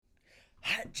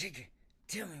hot chicken.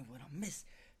 Tell me what I miss.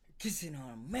 Kissing on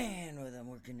a man while I'm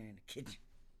working in the kitchen.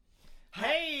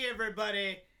 Hey,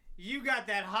 everybody. You got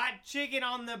that hot chicken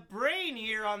on the brain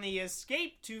here on the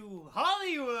Escape to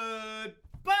Hollywood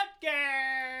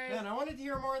podcast. Man, I wanted to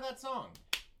hear more of that song.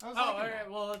 All right.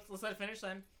 Well, let's let it finish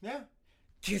then. Yeah.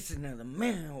 Kissing another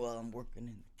man while I'm working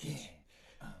in the kitchen.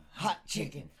 Hot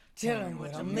chicken. Tell him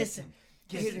what I'm missing.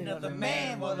 Kissing another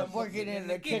man while I'm working in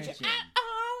the kitchen.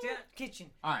 Kitchen.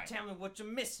 All right. Tell me what you're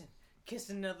missing.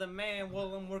 Kiss another man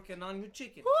while I'm working on your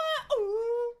chicken.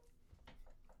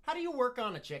 How do you work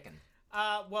on a chicken?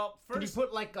 Well, first... Can you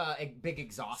put, like, a big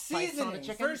exhaust pipes on a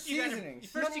chicken? First, you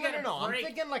gotta No. I'm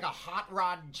thinking, like, a hot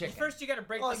rod chicken. First, you gotta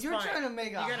break the spine. Oh, you're trying to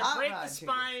make a hot rod. You gotta break the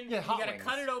spine, yeah, you gotta wings.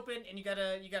 cut it open, and you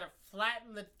gotta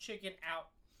flatten the chicken out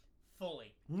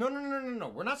fully. No.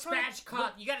 We're not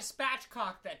Spatchcock. You gotta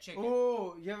spatchcock that chicken.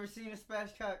 Oh, you ever seen a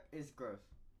spatchcock? It's gross.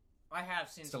 I have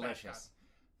seen It's spatchcock. delicious.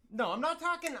 No, I'm not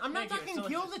talking kill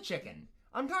delicious. the chicken.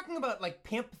 I'm talking about, like,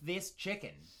 pimp this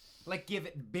chicken. Like, give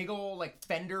it big ol', like,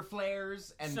 fender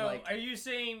flares and, so, like... are you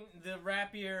saying the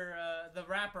rapier, The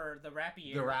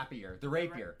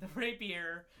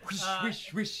rapier.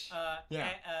 Wish.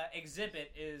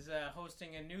 Exhibit is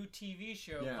hosting a new TV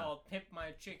show called Pimp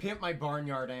My Chicken. Pimp My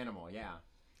Barnyard Animal, yeah.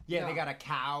 Yeah, they got a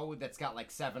cow that's got,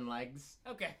 like, 7 legs.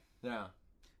 Okay. Yeah.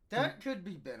 That could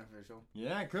be beneficial.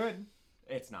 Yeah, it could.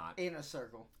 It's not. In a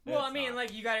circle. Well, It's I mean, not.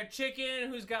 like, you got a chicken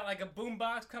who's got, like, a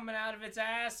boombox coming out of its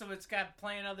ass, so it's got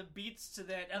playing other beats to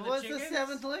that other What's chickens. the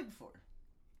 7th leg for?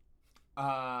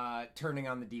 Turning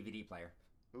on the DVD player.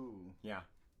 Ooh. Yeah.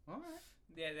 Alright.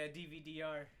 Yeah, that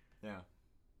DVD-R. Yeah.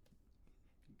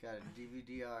 Got a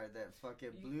DVD-R, that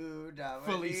fucking blue...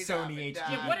 Fully Sony HD.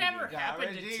 Yeah, whatever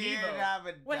happened to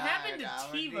TiVo? What happened to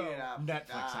TiVo? Netflix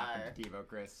happened to TiVo,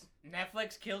 Chris.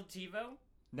 Netflix killed TiVo?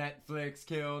 Netflix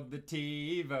killed the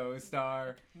TiVo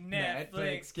star.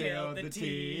 Netflix killed the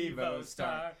TiVo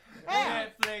star. Hey!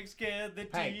 Netflix killed the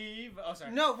Hey. TiVo... Oh,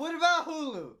 sorry. No, what about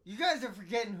Hulu? You guys are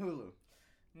forgetting Hulu.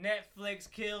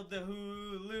 Netflix killed the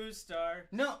Hulu star.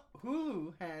 No,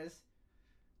 Hulu has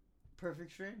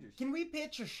Perfect Strangers. Can we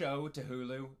pitch a show to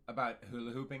Hulu about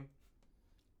hula hooping?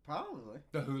 Probably.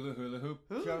 The hula hoop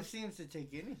Hulu show? seems to take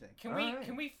anything. Can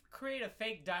Alright. we create a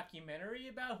fake documentary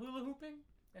about hula hooping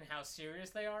and how serious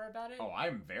they are about it? Oh,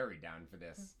 I'm very down for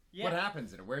this. Yeah. What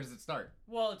happens in it? Where does it start?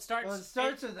 Well, it starts with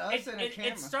us and a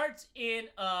camera. It starts in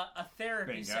a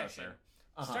therapy Bingo, session. sir.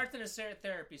 Uh-huh. Starts in a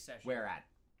therapy session. Where at?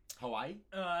 Hawaii?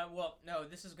 Well, no,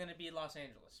 this is going to be Los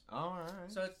Angeles. Oh, alright.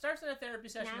 So it starts in a therapy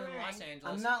session in Los Angeles.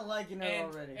 I'm not liking it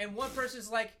already. And one person's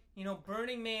like,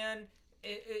 Burning Man,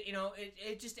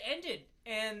 it just ended.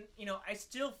 And, I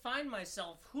still find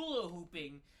myself hula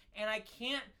hooping, and I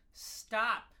can't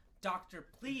stop. Doctor,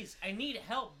 please, I need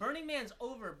help. Burning Man's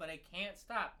over, but I can't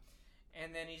stop.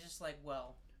 And then he's just like,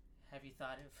 well, have you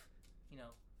thought of,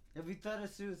 Have you thought of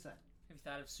suicide? have you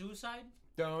thought of suicide?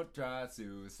 Don't try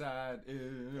suicide.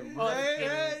 Don't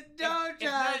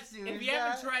try suicide. If you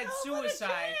haven't tried Oh, suicide,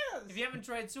 what a chance. if you haven't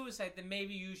tried suicide, then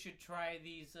maybe you should try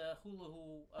these hula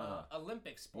hoop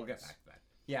Olympic sports. We'll get back to that.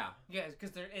 Yeah. Yeah,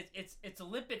 because it's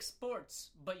Olympic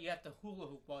sports, but you have to hula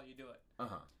hoop while you do it.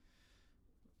 Uh-huh.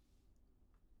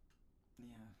 Yeah.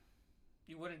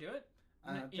 You wouldn't do it?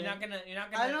 You're not gonna.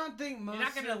 I don't think most. You're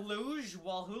not gonna luge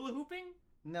while hula hooping?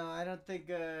 No, I don't think.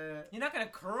 You're not gonna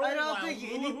curl. I don't while think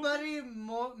hula anybody,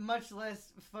 much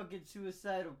less fucking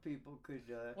suicidal people, could.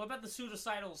 What about the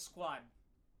suicidal squad?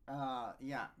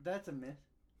 Yeah, that's a myth.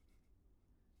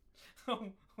 Oh,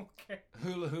 okay.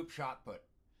 Hula hoop shot put.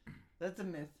 That's a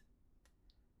myth.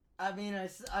 I mean,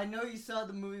 I know you saw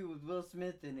the movie with Will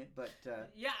Smith in it, but.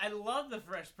 Yeah, I love the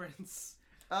Fresh Prince.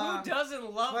 Who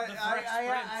doesn't love the Fresh Prince?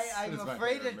 I'm It's my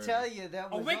afraid favorite to movie. tell you that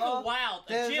A was Winkle all, Wild,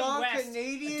 a that was Jim all West,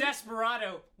 Canadian. a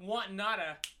Desperado, want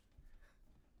nada.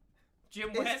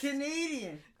 Jim It's West.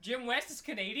 Canadian. Jim West is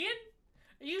Canadian?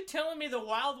 Are you telling me the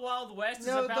Wild Wild West is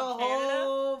No, about the Canada?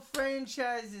 whole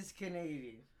franchise is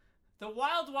Canadian. The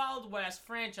Wild Wild West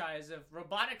franchise of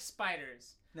robotic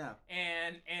spiders No.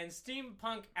 and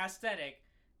steampunk aesthetic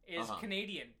is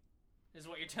Canadian, is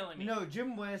what you're telling me. No,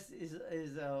 Jim West is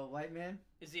a white man.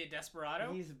 Is he a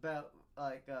desperado? He's about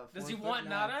like 4 Does he foot want 9.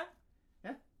 nada?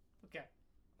 Yeah. Okay.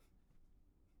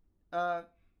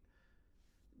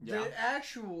 The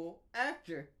actual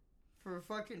actor for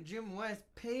fucking Jim West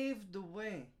paved the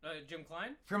way. Jim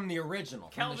Klein? From the original.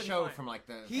 From Calvin the show Klein. from like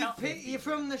the...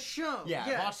 From the show. Yeah,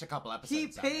 I watched a couple episodes He of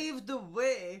it. paved the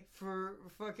way for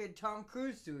fucking Tom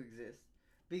Cruise to exist.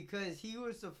 Because he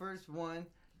was the first one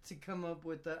to come up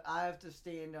with the I have to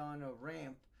stand on a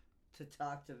ramp to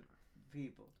talk to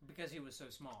people. Because he was so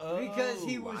small. Because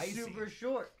he was I super see.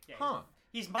 short. Yeah, Huh.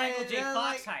 He's Michael J.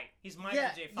 Fox height. He's Michael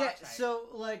J. Fox height. So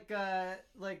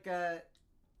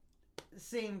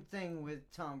same thing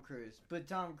with Tom Cruise, but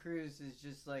Tom Cruise is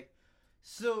just like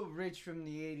so rich from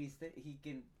the 80s that he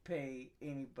can pay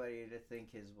anybody to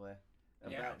think his way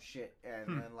about shit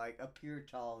and then like appear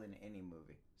tall in any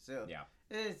movie. So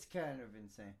it's kind of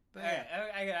insane. But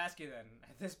I gotta ask you then.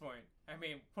 At this point, I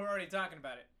mean, we're already talking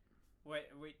about it.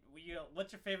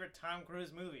 What's your favorite Tom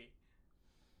Cruise movie?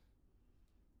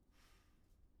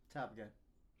 Top Gun.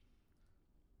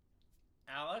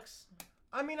 Alex?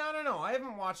 I mean, I don't know. I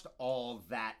haven't watched all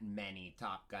that many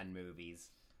Top Gun movies.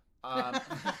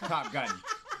 Top Gun.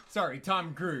 Sorry,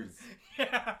 Tom Cruise.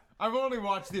 Yeah. I've only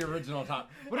watched the original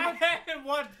Top. I haven't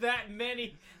watched that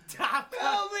many Top Gun.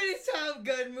 How many Top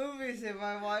Gun movies have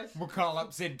I watched? We'll call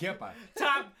up Sid Kippa.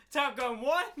 Top Gun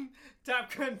 1,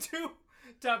 Top Gun 2,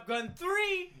 Top Gun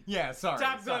 3. Yeah, sorry.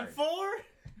 Top Gun 4.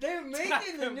 They're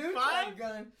making the new Top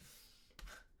Gun.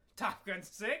 Top Gun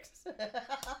 6.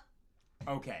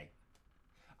 Okay.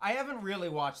 I haven't really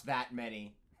watched that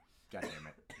many, God damn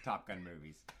it, Top Gun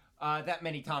movies. That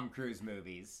many Tom Cruise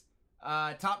movies.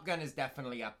 Top Gun is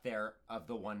definitely up there of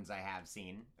the ones I have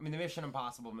seen. I mean, the Mission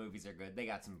Impossible movies are good. They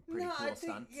got some pretty cool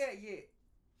stunts. Yeah.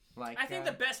 Like, I think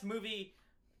the best movie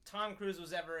Tom Cruise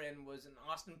was ever in was an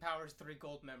Austin Powers 3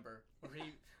 Goldmember,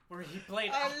 where he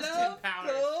played Austin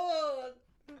Powers. Gold.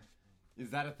 Is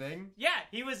that a thing? Yeah,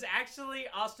 he was actually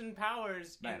Austin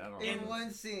Powers in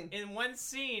one scene. In one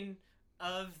scene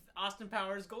of Austin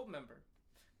Powers Goldmember.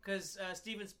 Because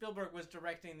Steven Spielberg was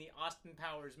directing the Austin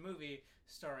Powers movie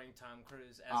starring Tom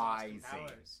Cruise as Austin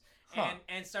Powers. Huh.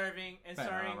 And starring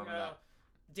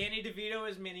Danny DeVito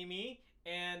as Mini-Me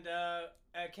and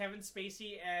Kevin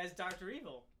Spacey as Dr.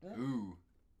 Evil. Ooh.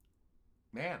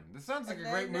 Man, this sounds like a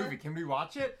great movie. Can we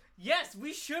watch it? Yes,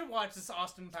 we should watch this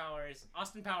Austin Powers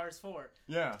 4.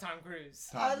 Yeah. Tom Cruise.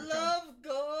 I love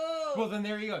gold. Well, then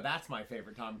there you go. That's my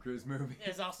favorite Tom Cruise movie.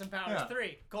 It's Austin Powers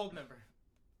 3, Goldmember.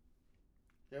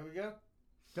 There we go.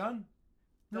 Done.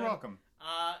 You're welcome.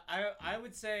 I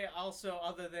would say also,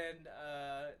 other than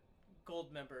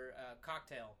Goldmember,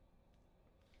 Cocktail.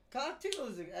 Cocktail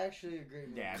is actually a great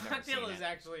movie. Yeah, Cocktail is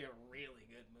actually a really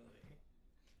good movie.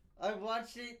 I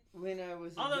watched it when I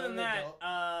was a Other than that,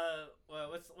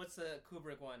 adult. what's the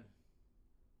Kubrick one?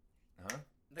 Huh?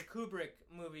 The Kubrick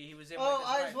movie he was in. Oh,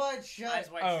 Eyes Wide Shut.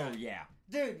 Eyes Wide Shut. Yeah.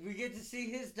 Dude, we get to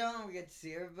see his dong, we get to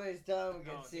see everybody's dong, we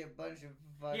get to see a bunch of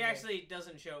fucking... He actually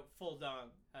doesn't show full dong.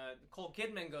 Nicole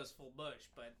Kidman goes full bush,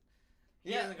 but...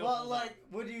 Yeah, well, like,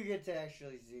 what do you get to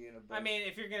actually see in a bush? I mean,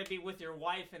 if you're going to be with your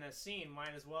wife in a scene,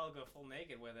 might as well go full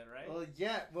naked with it, right? Well,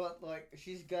 yeah, well, like,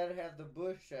 she's got to have the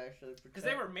bush to actually protect. Because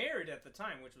they were married at the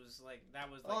time, which was, like, that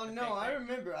was, like, oh, no, I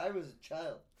remember. I was a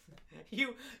child.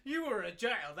 You were a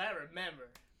child, I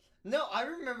remember. No, I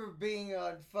remember being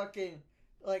on fucking,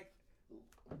 like,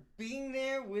 being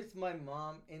there with my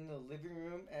mom in the living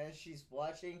room as she's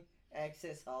watching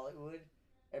Access Hollywood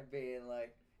and being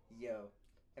like, yo,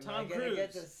 am I going to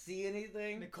get to see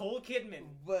anything? Nicole Kidman.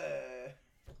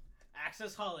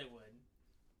 Access Hollywood.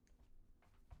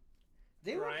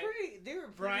 They were pretty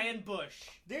Brian Bush.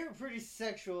 They were pretty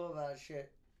sexual about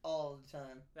shit all the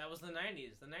time. That was the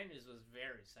 90s. The 90s was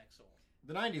very sexual.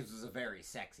 The 90s was a very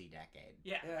sexy decade.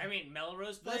 Yeah. I mean,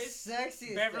 Melrose Place. The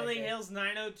sexiest Beverly decade. Hills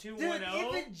 90210. Dude,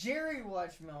 even Jerry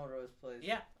watched Melrose Place.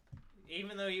 Yeah.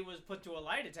 Even though he was put to a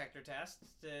lie detector test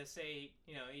to say,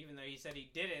 even though he said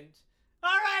he didn't. All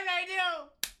right, I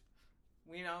do!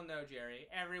 We all know, Jerry.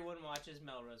 Everyone watches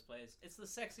Melrose Place. It's the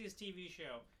sexiest TV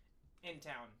show in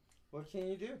town. What can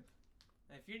you do?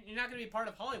 If you're not going to be part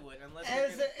of Hollywood unless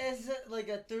as like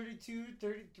a 32,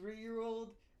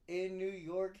 33-year-old in New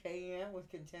York hanging out with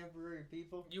contemporary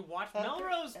people. You watch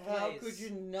Melrose Place. How could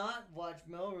you not watch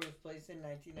Melrose Place in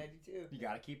 1992? You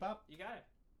gotta keep up. You got it.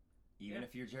 Even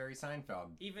if you're Jerry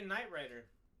Seinfeld. Even Knight Rider.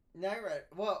 Knight Rider.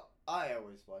 Well, I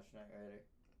always watch Knight Rider.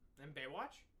 And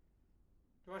Baywatch?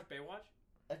 You watch Baywatch?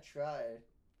 I tried.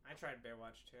 I tried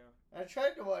Baywatch too. I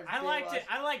tried to watch Baywatch. I liked it.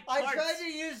 I liked parts. I tried to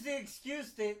use the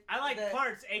excuse that... I like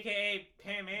parts, a.k.a.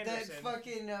 Pam Anderson. That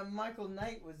fucking Michael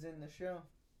Knight was in the show.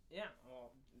 Yeah,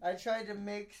 well... I tried to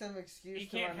make some excuse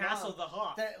to my mom. You can't hassle the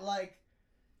hawk. That, like,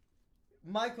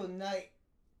 Michael Knight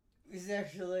is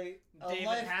actually a David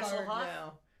lifeguard Hasselhoff?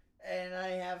 now. And I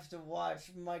have to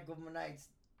watch Michael Knight's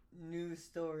new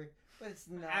story. But it's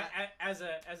not. As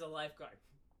a lifeguard.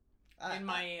 In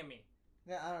Miami.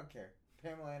 Yeah, I don't care.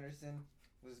 Pamela Anderson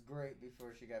was great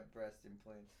before she got breast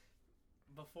implants.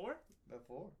 Before?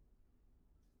 Before.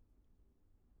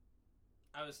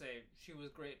 I would say she was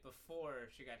great before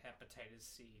she got hepatitis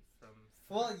C from...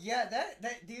 Well, yeah, that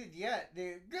dude, yeah,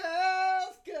 dude.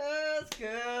 Girls.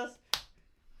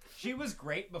 She was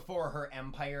great before her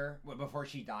empire, before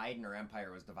she died and her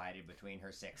empire was divided between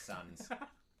her 6 sons.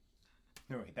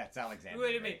 No, wait, that's Alexander.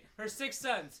 Wait a minute. Her 6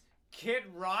 sons: Kid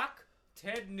Rock,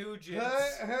 Ted Nugent.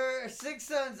 Her 6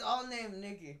 sons all named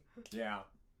Nikki. Yeah.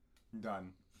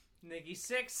 Done. Nikki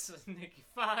 6, Nikki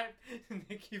 5,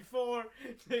 Nikki 4,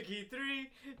 Nikki 3,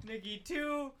 Nikki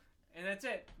 2, and that's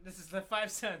it. This is the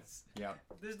 5 sons. Yep.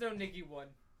 There's no Nikki 1.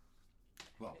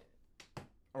 Well,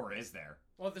 or is there?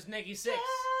 Well, there's Nikki 6.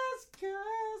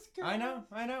 I know.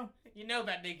 You know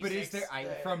about Nikki But 6. is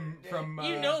there? From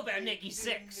you know about Nikki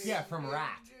 6. Yeah, from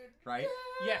Rat, right?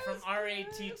 Yeah, from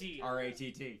R-A-T-T.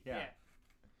 R-A-T-T. Yeah. Yeah.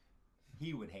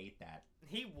 He would hate that.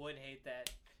 He would hate that.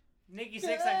 Nikki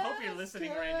 6, I hope you're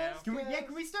listening right now.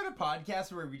 Can we start a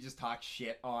podcast where we just talk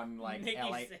shit on like Nikki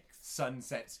LA 6.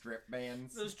 Sunset Strip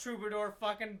bands? Those troubadour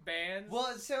fucking bands. Well,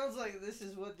 it sounds like this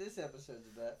is what this episode's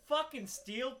about. Fucking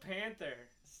Steel Panther.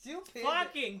 Steel Panther.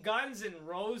 Fucking Guns N'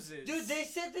 Roses. Dude, they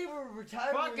said they were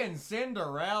retiring. Fucking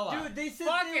Cinderella. Dude, they said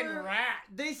fucking they were, Rat.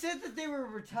 They said that they were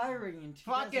retiring in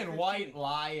 2015. Fucking White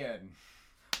Lion.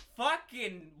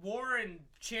 Fucking Warren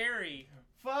Cherry.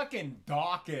 Fucking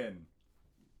Dawkin.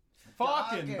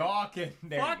 Fucking Dawkin.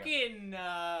 There you Fucking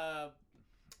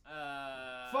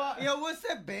Fuck. Yo, what's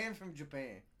that band from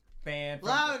Japan? go. Band from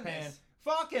Loudness. Japan.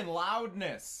 Fucking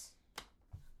Loudness.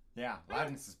 Yeah,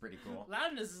 Loudness is pretty cool.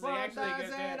 Loudness is actually a good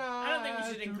band. I don't think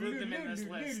we should include them in this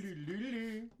list.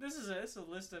 This is a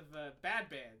list of bad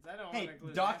bands. I don't want Hey, to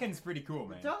include Dawkins pretty cool,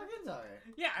 man. Dawkins alright.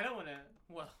 Yeah, I don't want to.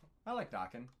 Well, I like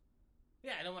Dawkins.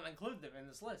 yeah, I don't want to include them in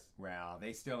this list. Well,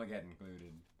 they still get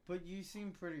included. But you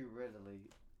seem pretty readily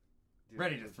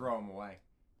Ready to throw them away.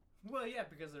 Well, yeah,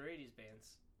 because they're 80s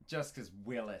bands. Just because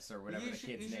Willis or whatever you the should,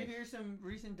 kid's you should name. hear some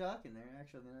recent Dawkins there.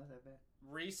 Actually, they're not that bad.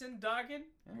 Recent Doggin?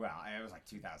 Well, it was like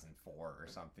 2004 or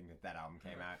something that album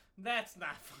came out. That's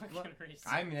not fucking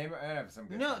recent. I mean, they have some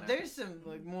good No, stuff. there's some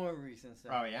like more recent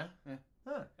stuff. Oh, yeah? Yeah.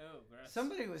 Huh. Oh, gross.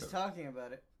 Somebody was talking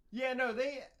about it. Yeah, no,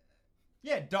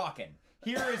 Yeah, Dawkin.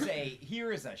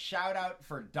 Here is a shout out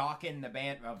for Dawkin, the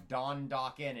band of Don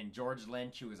Dawkin and George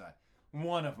Lynch, who is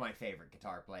one of my favorite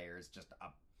guitar players. Just a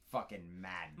fucking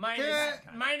mad.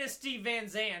 Minus Steve Van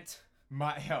Zandt.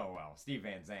 Steve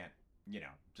Van Zandt.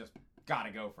 Just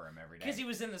gotta go for him every day. Because he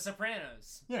was in The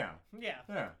Sopranos. Yeah.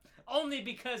 Yeah. Only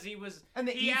because he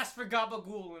asked for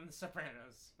Gabagool in The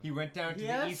Sopranos. He went down to He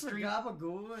the asked East for Street.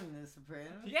 Gabagool in The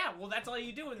Sopranos. Yeah, well, that's all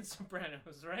you do in The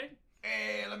Sopranos, right?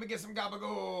 Hey, let me get some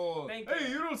gabagool. Thank Hey,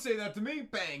 you. you don't say that to me.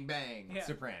 Bang, bang. Yeah.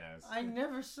 Sopranos. I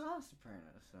never saw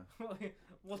Sopranos. So.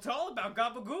 Well, it's all about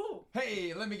Gabagool.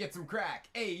 Hey, let me get some crack.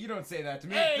 Hey, you don't say that to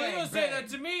me. Hey, bang, you don't bang. say that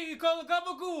to me. You call it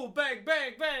Gabagool. Bang,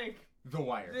 bang, bang. The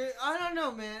Wire. I don't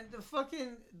know, man. The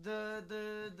fucking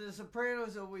the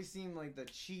Sopranos always seem like the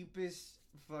cheapest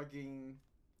fucking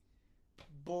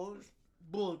bullshit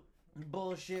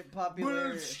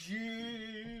popularity.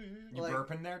 You Like-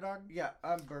 burping there, dog? Yeah,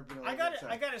 I'm burping. A I little bit,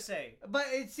 sorry. gotta say, But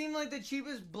it seemed like the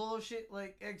cheapest bullshit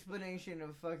like explanation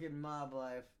of fucking mob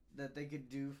life that they could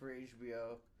do for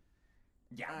HBO.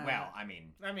 Yeah, well, I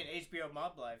mean, HBO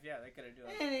Mob Life, yeah, they could have done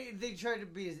it. And they tried to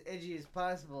be as edgy as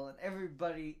possible, and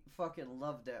everybody fucking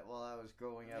loved that while I was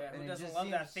growing up. Yeah, and who it doesn't just love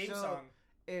that seemed theme so song?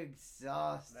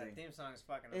 exhausting. That theme song is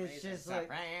fucking It's amazing. just like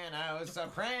Sopranos.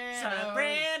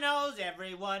 Sopranos,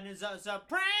 everyone is a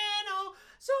soprano.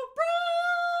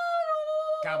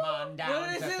 Come on down what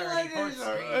to is it like? 34th It's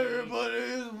Street. like,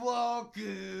 everybody's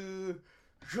walking.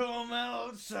 Come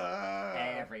outside. What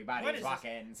Everybody's is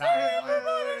walking.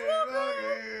 Everybody's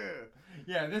walking.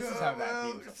 Yeah, this is how that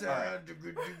theme goes. All right,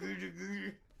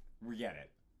 Outside. we get it.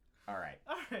 All right.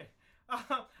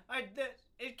 Alright.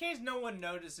 In case no one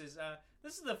notices,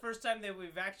 this is the first time that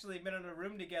we've actually been in a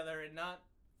room together and not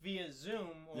via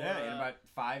Zoom. Or, Yeah, in about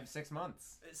 5-6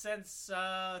 months. since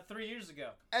 3 years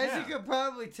ago. As Yeah. you could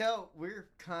probably tell, we're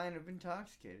kind of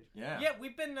intoxicated. Yeah. Yeah,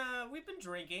 we've been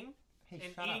drinking Hey,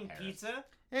 and shut up, eating Harris. pizza.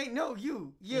 Hey, no,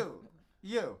 you.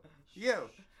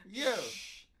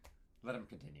 Let him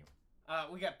continue.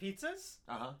 We got pizzas.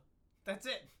 Uh-huh. That's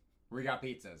it. We got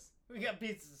pizzas. We got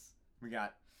pizzas. We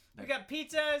got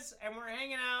pizzas, and we're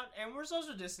hanging out, and we're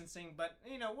social distancing, but,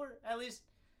 we're at least,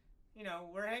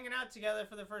 we're hanging out together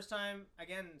for the first time,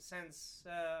 again, since,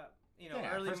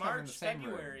 early first time in March, the same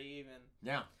room. February, even.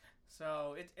 Yeah.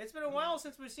 So, it's been a while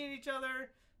since we've seen each other.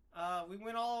 We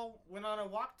went on a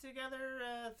walk together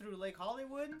through Lake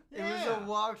Hollywood. It was a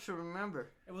walk to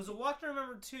remember. It was a walk to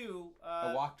remember, too.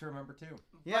 A walk to remember, too.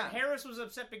 Yeah. But Harris was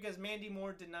upset because Mandy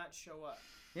Moore did not show up.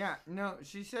 Yeah, no,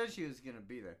 she said she was going to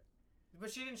be there.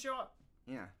 But she didn't show up.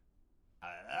 Yeah.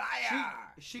 Liar!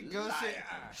 She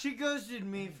ghosted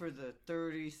me for the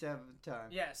 37th time.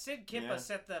 Yeah, Sid Kippa Yeah.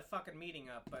 set the fucking meeting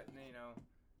up, but,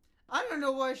 I don't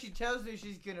know why she tells me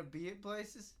she's gonna be at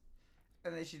places,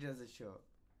 and then she doesn't show up.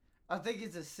 I think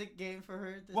it's a sick game for her.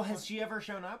 At this Well, point. has she ever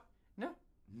shown up? No.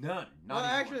 None. Not Well, even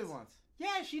actually once. once.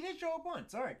 Yeah, she did show up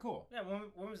once. All right, cool. Yeah,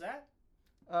 when was that?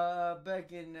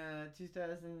 Back in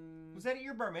 2000. Was that at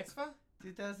your bar mitzvah?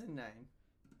 2009.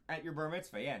 At your bar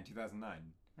mitzvah, yeah, in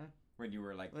 2009. Huh? When you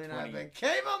were like When 20. I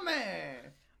became a man.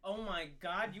 Oh my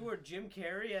God! You were Jim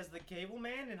Carrey as the Cable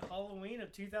Man in Halloween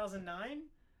of 2009.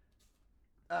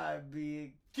 I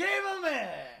became a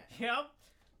man. Yep.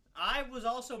 I was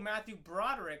also Matthew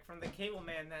Broderick from the Cable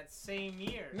Man that same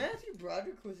year. Matthew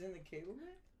Broderick was in the Cable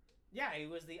Man. Yeah, he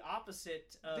was the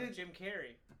opposite of Dude, Jim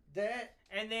Carrey. That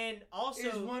And then also,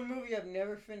 is one movie I've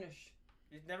never finished.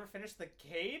 you've never finished The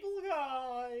Cable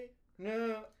Guy.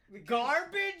 No. because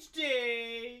Garbage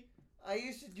Day. I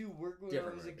used to do work when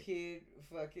Different I was movie. a kid,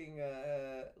 fucking,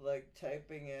 like,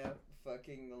 typing out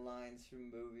fucking the lines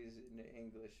from movies into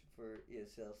English for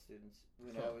ESL students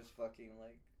when I was fucking,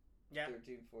 like, Yeah.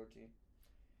 13, 14.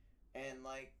 And,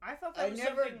 like, I thought that I was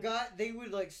never something... got, they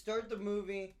would, like, start the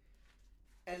movie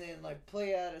and then, like,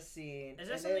 play out a scene. Is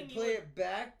that and something then you play would- it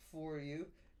back for you.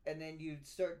 And then you'd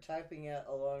start typing out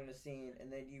along the scene,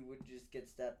 and then you would just get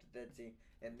stopped at that scene,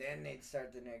 and then they'd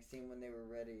start the next scene when they were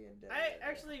ready. And It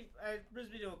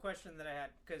brings me to a question that I had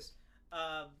because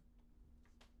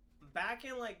back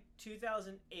in like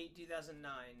 2008,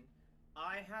 2009,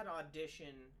 I had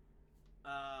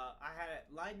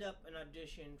lined up an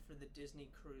audition for the Disney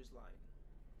Cruise Line,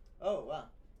 Oh wow!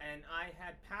 and I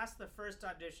had passed the first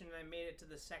audition and I made it to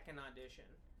the second audition,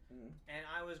 and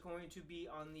I was going to be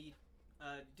on the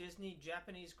Disney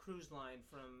Japanese Cruise Line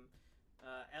from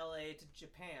LA to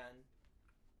Japan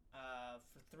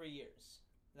for 3 years.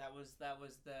 That was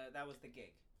the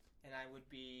gig, and I would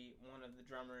be one of the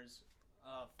drummers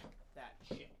of that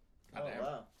shit. Oh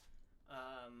wow!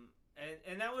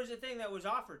 And that was the thing that was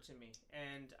offered to me,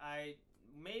 and I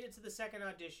made it to the second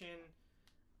audition.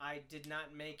 I did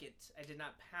not make it. I did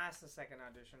not pass the second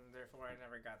audition, therefore I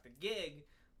never got the gig.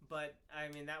 But I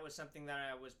mean, that was something that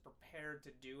I was prepared to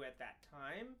do at that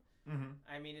time. Mm-hmm.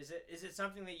 I mean, is it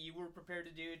something that you were prepared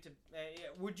to do?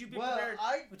 Would you be Well,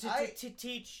 prepared to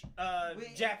teach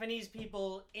Japanese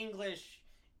people English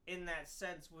in that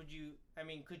sense? Would you? I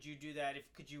mean, could you do that?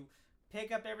 Could you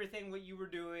pick up everything what you were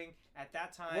doing at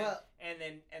that time, and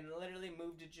literally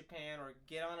move to Japan or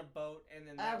get on a boat, and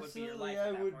then that would be your life?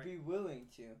 Absolutely, I would point? be willing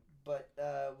to. But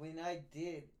when I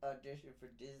did audition for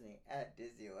Disney at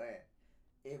Disneyland,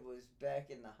 it was back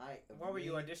in the height of. What were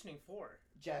you auditioning for?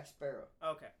 Jack Sparrow.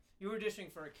 Okay, you were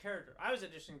auditioning for a character. I was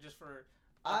auditioning just for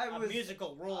a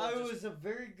musical role. I was a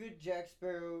very good Jack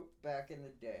Sparrow back in the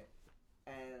day,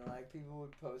 and like people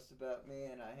would post about me,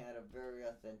 and I had a very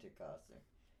authentic costume.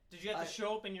 Did you have to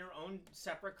show up in your own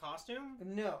separate costume?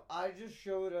 No, I just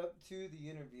showed up to the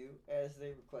interview as they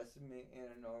requested me in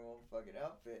a normal fucking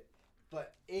outfit,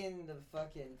 but in the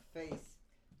fucking face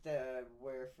that I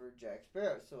wear for Jack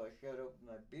Sparrow. So I showed up with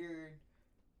my beard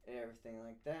and everything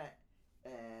like that,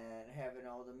 and having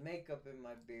all the makeup in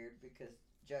my beard because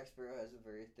Jack Sparrow has a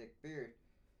very thick beard.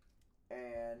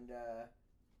 And,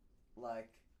 like,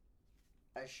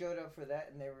 I showed up for that,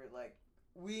 and they were like,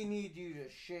 "We need you to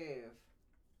shave."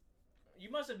 You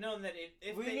must have known that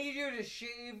if we need you to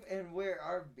shave and wear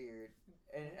our beard.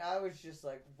 And I was just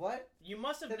like, what? You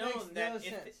must have That known makes that no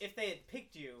sense. if they had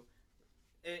picked you,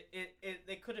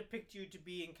 they could have picked you to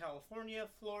be in California,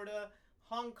 Florida,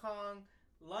 Hong Kong,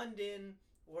 London,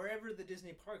 wherever the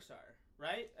Disney parks are,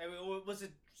 right? I mean, was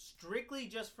it strictly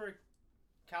just for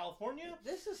California?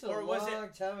 This is a Or was long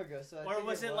time ago, so I Or think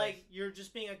was it like you're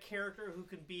just being a character who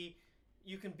can be...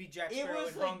 You can be Jack it Sparrow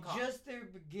was in like Hong Kong. just their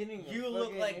beginning. Of You look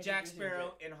fucking like Jack introducing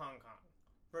Sparrow in Hong Kong.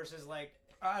 Versus like...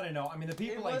 I don't know. I mean, the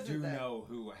people I wasn't do that. know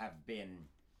who have been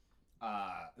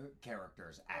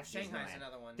characters at Shanghai's Disneyland,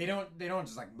 another one. They don't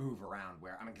just like move around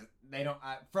where I mean, 'cause they don't.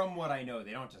 From what I know,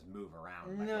 they don't just move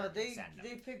around. Like, No, where they send them.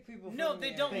 pick people. No, from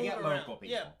they the don't They move get around. local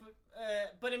people. Yeah,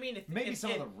 but I mean, if Maybe if,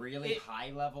 some if, of the really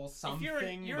high level something.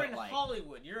 If you're but in like,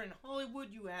 Hollywood,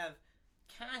 you have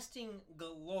casting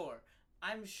galore.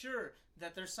 I'm sure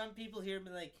that there's some people here be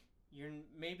like, you're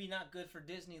maybe not good for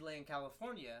Disneyland,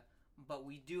 California, but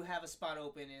we do have a spot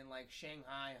open in like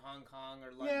Shanghai, Hong Kong,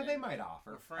 or London. yeah, they might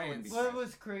offer. or I wouldn't be France. What surprised.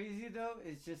 was crazy though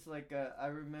is just like I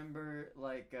remember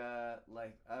like I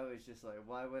was just like,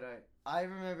 why would I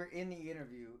remember in the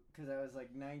interview because I was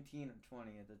like 19 or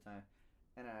 20 at the time,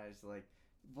 and I was like,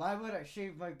 why would I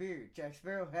shave my beard? Jack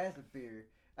Sparrow has a beard.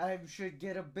 I should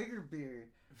get a bigger beard.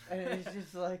 And it's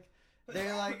just like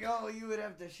they're like, oh, you would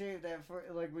have to shave that for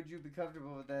like, would you be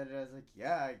comfortable with that? And I was like,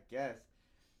 yeah, I guess.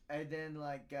 And then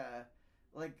like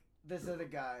this other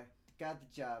guy got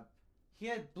the job. He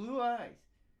had blue eyes.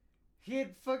 He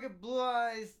had fucking blue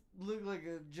eyes, looked like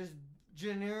a just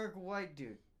generic white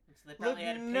dude. So they probably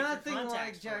had to pay Nothing for contacts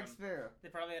like for Jack him. Sparrow. They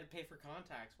probably had to pay for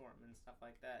contacts for him and stuff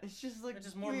like that. It's just like It's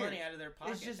just more weird. money out of their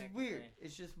pocket. It's just technically. weird.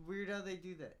 It's just weird how they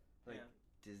do that. Like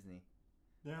Disney.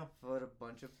 Yeah. What a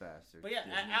bunch of bastards. But yeah,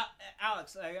 Disney.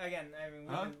 Alex. Again, I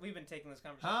mean, we've been taking this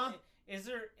conversation. Is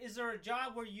there a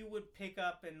job where you would pick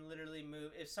up and literally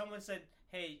move if someone said,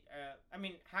 "Hey, I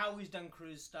mean, Howie's done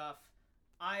cruise stuff.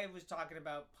 I was talking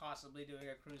about possibly doing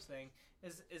a cruise thing.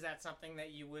 Is that something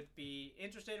that you would be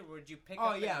interested in, or would you pick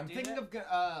up? Oh yeah, I'm do thinking that?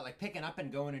 of like picking up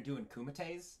and going and doing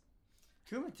kumites.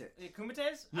 Kumite.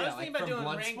 Kumites? Yeah, I was thinking like about doing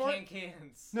from rank Bloodsport?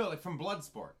 cans. No, like from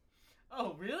Bloodsport.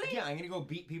 Oh really? Yeah, I'm gonna go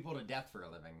beat people to death for a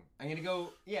living. I'm gonna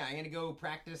go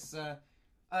practice.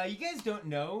 You guys don't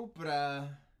know, but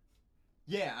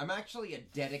yeah, I'm actually a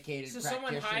dedicated So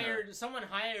practitioner. someone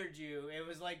hired you. It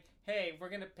was like, hey, we're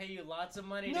gonna pay you lots of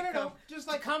money No, just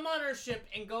to like come on our ship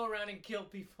and go around and kill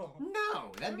people.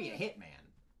 no, that'd be a hitman.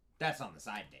 That's on the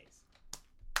side days.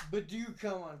 But do you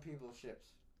come on people's ships?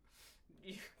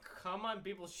 You come on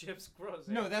people's ships, gross.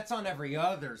 No, that's on every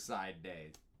other side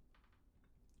day.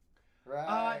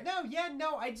 Right.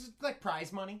 No, I just like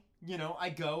prize money. You know, I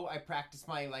go, I practice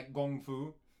my like gong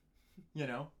fu. You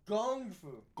know, Gong fu.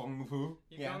 gong fu.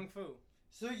 You kung fu.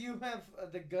 So you have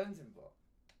the guns involved.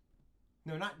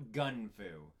 No, not gun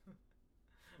fu.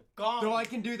 Gong. Though I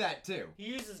can do that too. He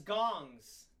uses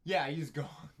gongs. Yeah, I use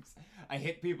gongs. I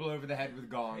hit people over the head with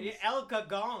gongs. Elka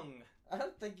gong. I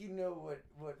don't think you know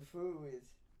what fu is.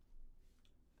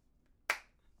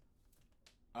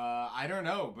 I don't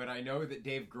know, but I know that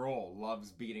Dave Grohl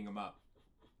loves beating him up.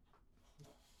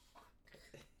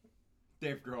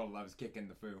 Dave Grohl loves kicking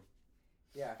the foo.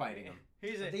 Yeah. Fighting him.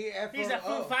 He's a The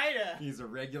foo fighter. He's a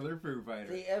regular foo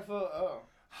fighter. The FOO.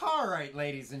 All right,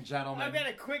 ladies and gentlemen. I've got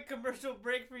a quick commercial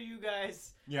break for you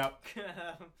guys. Yep.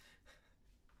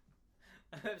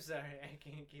 I'm sorry, I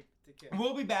can't keep the kill.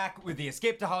 We'll be back with the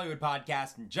Escape to Hollywood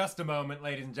podcast in just a moment,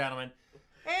 ladies and gentlemen.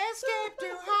 Escape to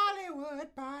Hollywood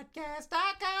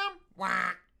podcast.com.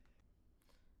 Wah.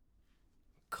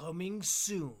 Coming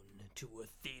soon to a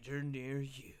theater near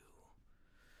you.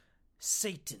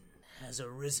 Satan has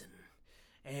arisen,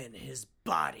 and his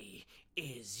body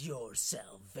is your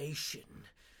salvation.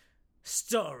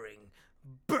 Starring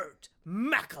Burt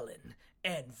Macklin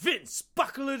and Vince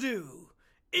Buckledoo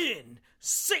in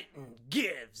Satan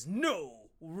Gives No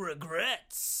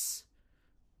Regrets,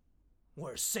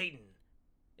 where Satan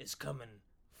is coming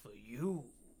for you.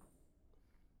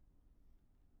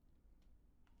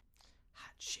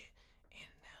 Hot shit in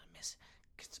the mess.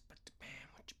 Get but the man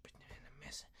what you put in the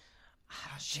mess.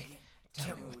 Hot shit.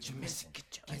 Tell me what you missing.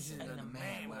 Get your ass in the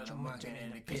man what you working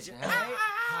in the kitchen. Hey,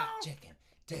 hot chicken.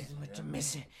 Tell me what you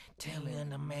missing. Tell me in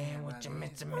the man what you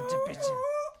missing.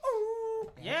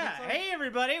 Yeah, hey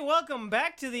everybody, welcome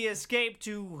back to the Escape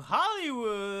to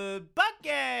Hollywood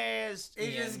podcast.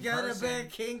 It just got a bit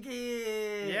kinky.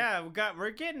 Yeah, we're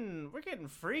getting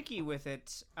freaky with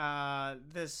it.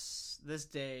 This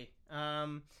day,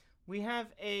 we have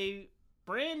a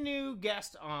brand new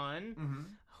guest on,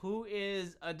 who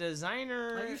is a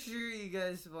designer. Are you sure you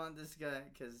guys want this guy?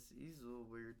 Because he's a little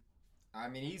weird. I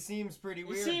mean, he seems pretty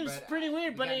weird. It seems pretty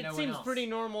weird, but it seems else. pretty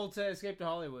normal to Escape to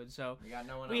Hollywood. So We got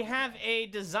no one we else. have a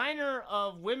designer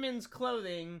of women's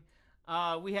clothing.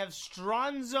 We have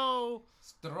Stronzo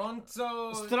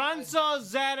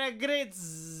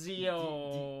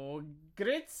Zaragrizio.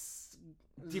 Gritz?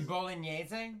 Di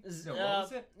Bolognese? No, what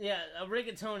was it? Yeah, a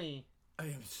rigatoni. I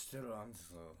am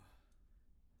Stronzo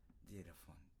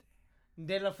Delafonte.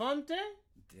 De La Fonte?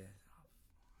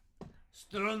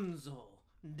 Stronzo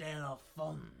De La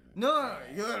Fonte. No,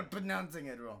 you're pronouncing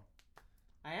it wrong.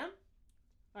 I am?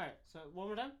 Alright, so one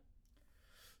more time.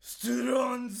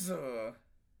 Stronzo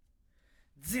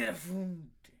Delafonte.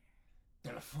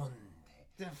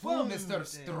 Well, Mr.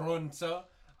 Stronzo,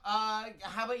 how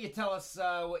about you tell us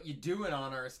what you're doing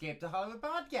on our Escape to Hollywood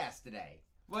podcast today?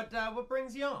 What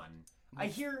brings you on? I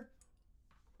hear...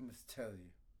 I must tell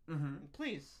you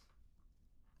Please.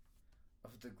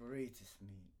 of the greatest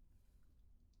meat.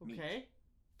 Okay.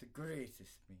 The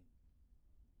greatest meat.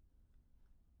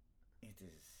 It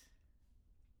is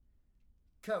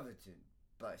coveted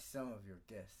by some of your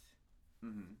guests.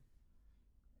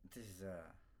 It is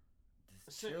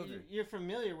this So children. you're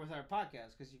familiar with our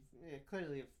podcast because you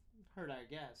clearly have heard our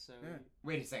guests. So Yeah.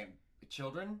 Wait a second.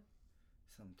 Children?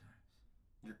 Sometimes.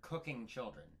 You're cooking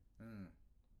children.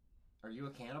 Are you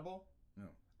a cannibal? No.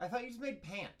 I thought you just made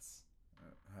pants.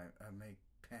 I make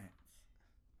pants.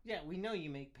 yeah, we know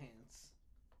you make pants.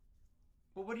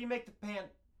 Well, what do you make the pant?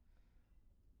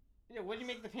 Yeah, what do you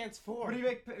make the pants for? Who do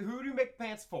you make the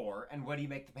pants for, and what do you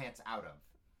make the pants out of?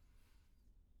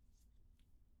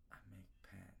 I make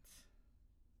pants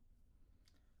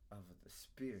of the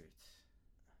spirits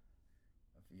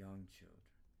of young children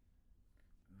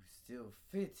who still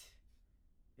fit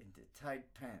into tight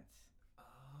pants.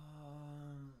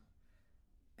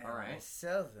 And All right. I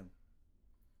sell them.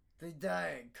 They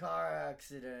die in car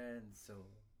accidents or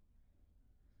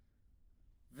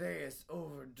various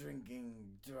over-drinking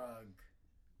drug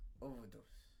overdose.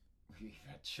 You've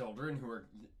had children who are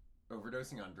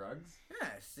overdosing on drugs? Yeah,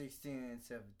 16,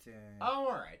 17. Oh,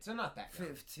 alright, so not that young.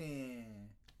 15.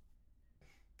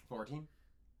 14?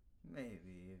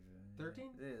 Maybe. 13?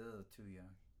 They're a little too young.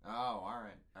 Oh,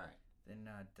 alright. They're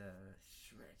not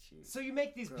stretchy. So you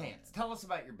make these Grown pants. up. Tell us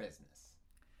about your business.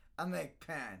 I make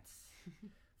pants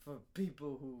for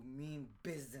people who mean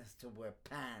business to wear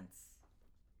pants.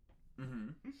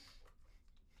 Mm-hmm.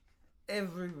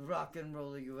 Every rock and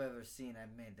roller you've ever seen,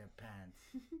 I've made their pants.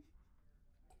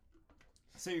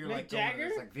 So you're Mick like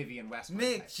Jagger? like Vivian Westwood.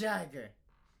 Mick type. Jagger.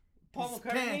 Paul His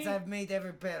McCartney? pants, I've made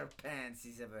every pair of pants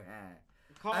he's ever had.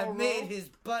 Carl I've made Rove? his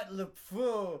butt look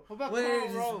full. What about where Carl it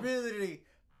is Rove? really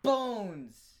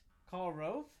bones. Carl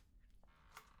Rove?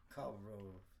 Carl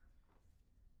Rove.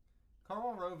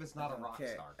 Carl Rove is not I a don't rock care.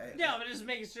 star. Yeah, but just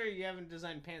making sure you haven't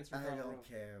designed pants for I Carl don't Rove.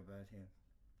 care about him.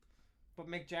 But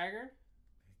Mick Jagger?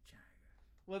 Mick Jagger.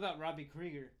 What about Robbie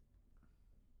Krieger?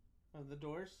 Of The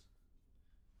Doors?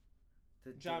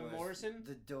 The John Doors- Morrison?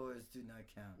 The Doors do not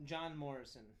count. John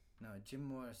Morrison. No, Jim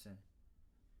Morrison.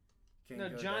 Can't No,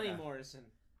 go Johnny that high. Morrison.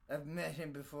 I've met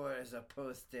him before as a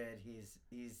post-dad. He's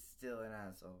still an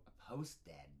asshole. A post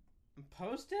dead.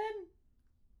 Posted?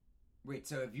 Wait,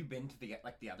 so have you been to the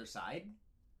other side?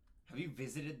 Have you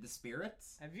visited the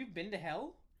spirits? Have you been to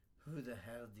hell? Who the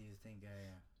hell do you think I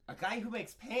am? A guy who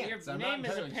makes pants. Your I'm not name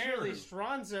is entirely apparently sure.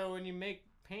 Stronzo and you make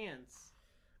pants.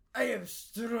 I am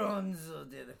Stronzo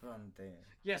de la Fontaine.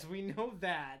 Yes, we know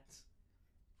that.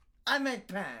 I make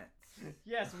pants.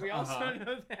 Yes, we also Uh-huh.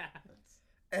 know that.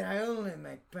 And I only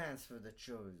make pants for the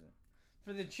chosen.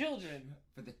 For the children.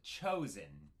 For the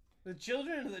chosen. The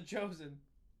children or the chosen?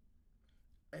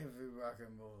 Every rock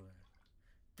and roller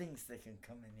thinks they can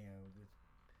come in here with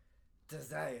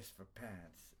desires for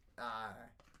pants. I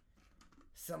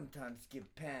sometimes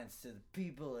give pants to the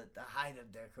people at the height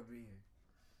of their career.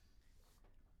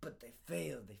 But they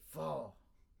fail, they fall.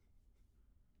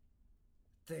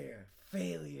 They're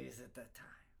failures at that time.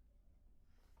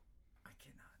 I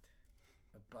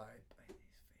cannot abide by these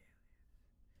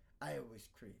failures. I always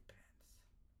create pants.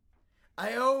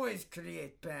 I always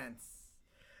create pants.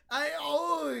 I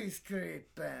always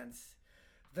create pants.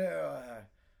 There are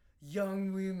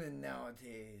young women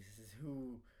nowadays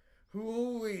who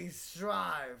always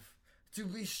strive to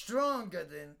be stronger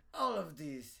than all of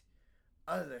these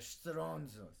other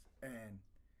Stronzos, and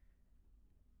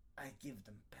I give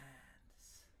them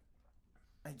pants.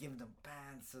 I give them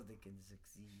pants so they can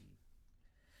succeed.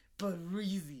 But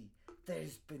really,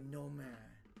 there's been no man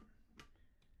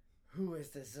who has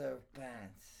deserved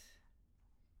pants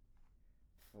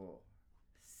for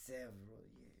several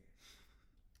years.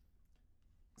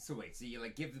 So wait, so you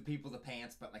like give the people the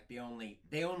pants, but like they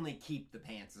only keep the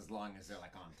pants as long as they're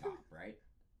like on top, right?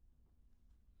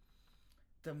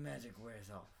 The magic wears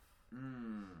off.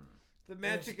 Mm. The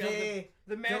magic If of they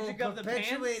the magic don't of the pants.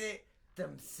 perpetuate it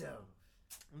themselves.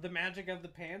 The magic of the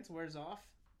pants wears off.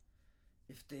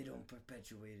 If they don't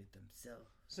perpetuate it themselves.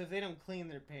 So if they don't clean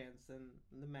their pants, then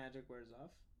the magic wears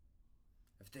off.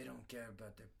 If they don't care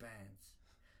about their pants,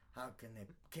 how can they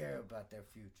care about their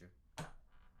future?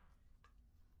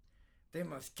 They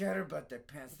must care about their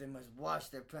pants. They must wash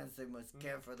their pants. They must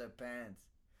care for their pants.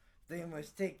 They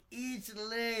must take each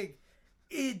leg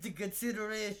into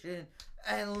consideration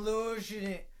and lotion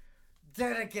it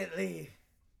delicately.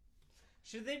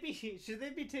 Should they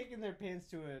be taking their pants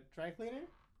to a dry cleaner?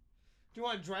 Do you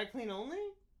want dry clean only?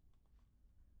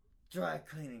 Dry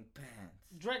cleaning pants.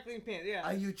 Dry clean pants, yeah.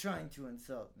 Are you trying to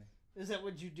insult me? Is that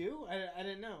what you do? I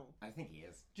didn't know. I think he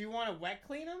is. Do you want to wet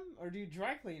clean them or do you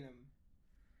dry clean them?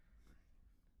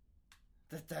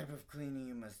 The type of cleaning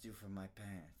you must do for my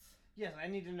pants Yes, I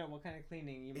need to know what kind of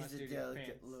cleaning you must is do a to your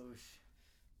delicate pants. lotion.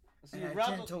 So and you a rub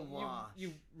gentle wash.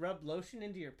 You rub lotion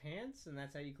into your pants and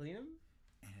that's how you clean them?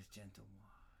 And a gentle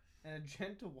wash. And a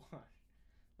gentle wash.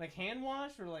 Like hand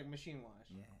wash or like machine wash?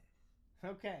 Yeah.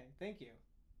 Okay, thank you.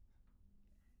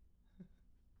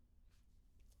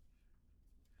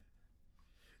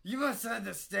 You must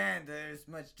understand there is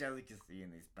much delicacy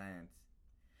in these pants.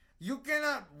 You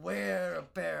cannot wear a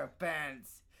pair of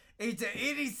pants into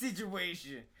any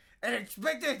situation and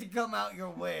expect it to come out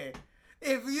your way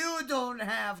if you don't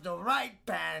have the right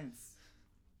pants.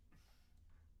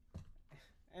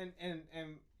 And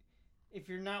if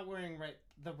you're not wearing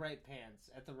the right pants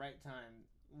at the right time,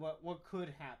 what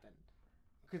could happen?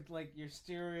 Could like your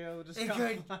stereo just It come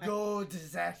could flying? go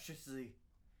disastrously.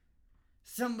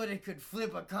 Somebody could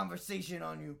flip a conversation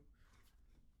on you.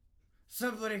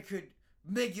 Somebody could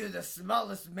make you the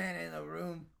smallest man in the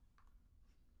room.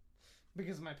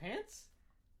 Because of my pants?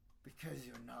 Because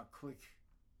you're not quick.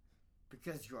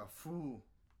 Because you're a fool.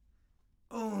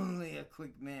 Only a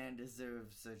quick man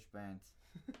deserves such pants.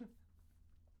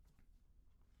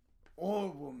 Or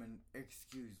woman,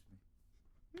 excuse me.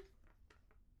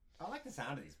 I like the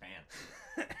sound of these pants.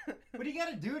 What do you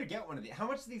gotta do to get one of these? How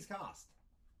much do these cost?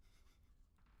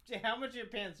 Jay, how much do your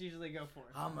pants usually go for?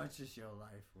 How much is your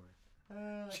life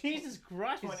worth? Jesus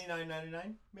Christ.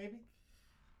 $29.99, maybe?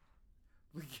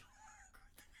 We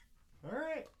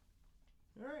Alright.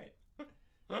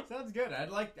 Sounds good.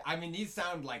 These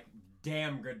sound like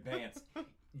damn good pants.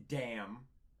 Damn.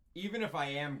 Even if I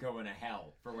am going to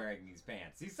hell for wearing these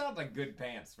pants. These sound like good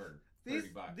pants for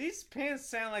 $30. These pants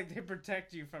sound like they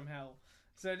protect you from hell.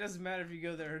 So it doesn't matter if you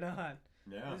go there or not.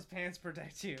 Yeah. These pants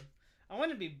protect you. I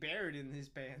want to be buried in these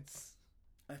pants.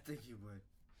 I think you would.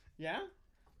 Yeah?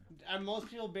 Are most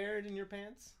people buried in your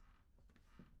pants?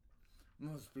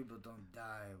 Most people don't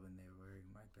die when they're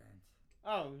wearing my pants.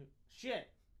 Oh, shit.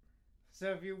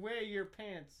 So if you wear your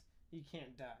pants, you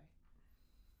can't die.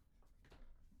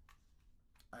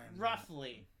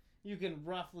 Roughly. You can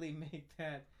roughly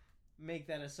make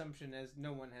that assumption as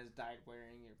no one has died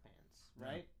wearing your pants,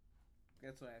 right? No.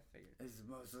 That's what I figured. It's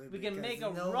mostly we can make a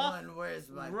no one wears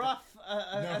my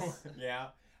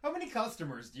Yeah. How many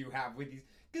customers do you have with these?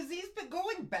 Because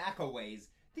going back a ways,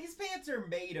 these pants are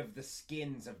made of the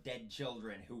skins of dead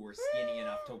children who were skinny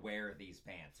enough to wear these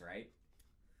pants, right?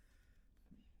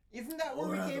 Isn't that where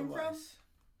we came from?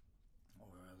 Or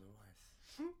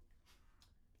otherwise.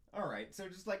 Alright, so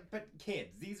but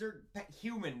kids, these are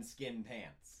human skin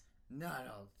pants. Not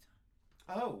all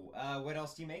the time. Oh, what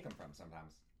else do you make them from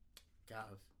sometimes?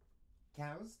 Cows.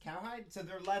 Cows? Cowhide? So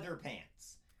they're leather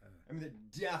pants. They're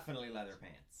definitely leather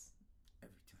pants.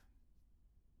 Every time.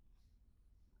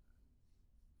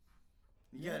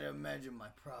 You gotta imagine my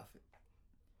profit.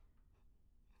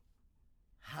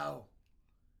 How?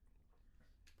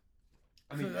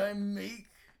 Could I make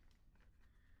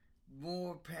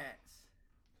more pants?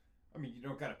 You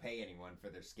don't gotta pay anyone for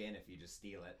their skin if you just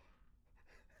steal it.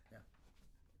 Yeah.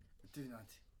 Do not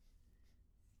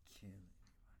kill anyone.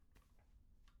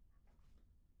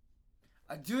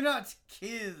 I do not kill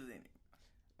anyone.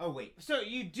 Oh, wait. So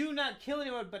you do not kill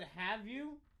anyone, but have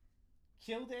you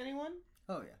killed anyone?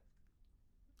 Oh, yeah.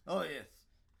 Oh, yes.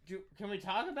 Can we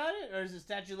talk about it? Or is the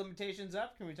statute of limitations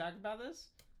up? Can we talk about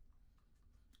this?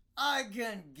 I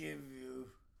can give you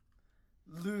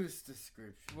loose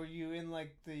description. Were you in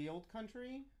the old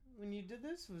country when you did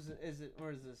this? Is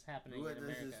this happening in America?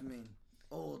 What does this mean?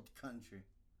 Old country.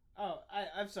 Oh,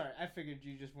 I'm sorry. I figured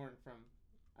you just weren't from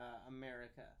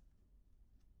America.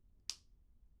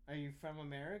 Are you from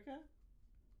America?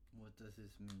 What does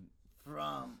this mean?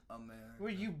 From America. Were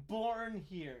you born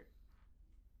here?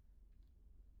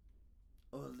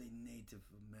 Only Native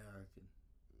American.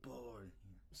 Born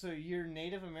here. So you're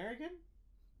Native American?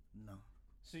 No.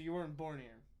 So you weren't born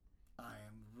here? I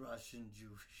am Russian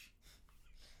Jewish.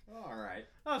 All right.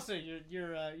 Oh, so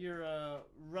you're a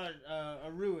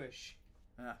Ruish.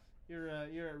 Yeah. You're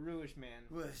a Ruish man.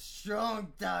 With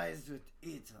strong ties with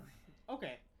Italy.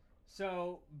 Okay.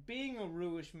 So, being a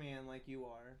Ruish man like you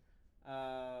are,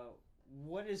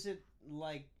 what is it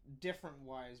like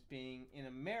different-wise being in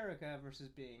America versus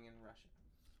being in Russia?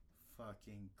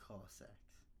 Fucking Cossacks.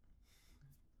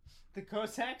 The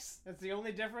Cossacks? That's the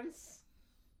only difference?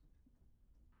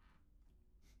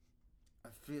 I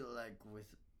feel like with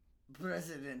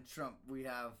President Trump, we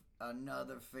have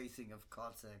another facing of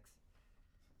Cossacks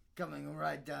coming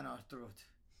right down our throat.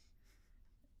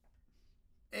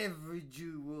 Every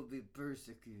Jew will be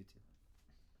persecuted.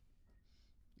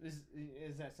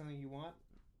 Is that something you want?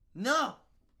 No!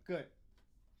 Good.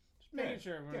 Just making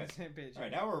sure we're on the same page. All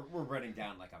right, now we're running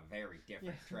down a very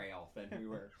different trail than we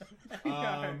were.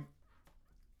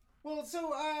 Well,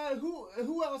 so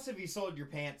who else have you sold your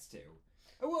pants to?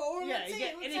 Or let's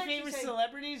say, any famous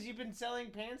celebrities you've been selling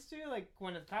pants to, like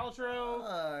Gwyneth Paltrow,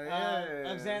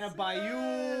 Alexandra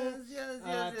Bayou,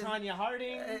 yes. Tanya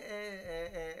Harding,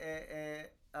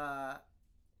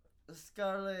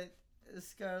 Scarlett.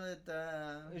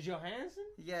 Johansson.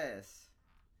 Yes,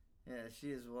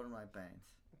 she has worn my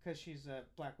pants. Because she's a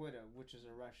Black Widow, which is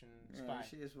a Russian spy. Yeah,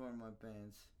 she has worn my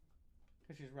pants.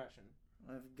 Because she's Russian.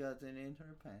 I've gotten in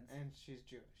her pants. And she's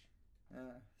Jewish.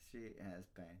 She has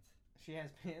pants. She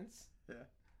has pants? Yeah.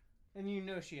 And you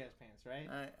know she has pants, right?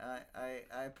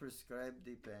 I prescribed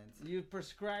the pants. You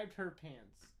prescribed her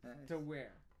pants to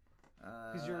wear.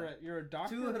 Because you're a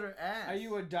doctor? To her ass. Are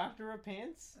you a doctor of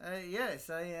pants? Yes,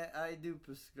 I do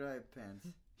prescribe pants.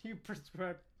 You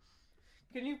prescribe...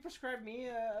 Can you prescribe me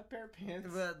a pair of pants?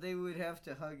 Well, they would have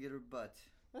to hug your butt.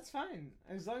 That's fine,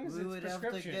 as long as we it's would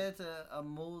prescription. have to get a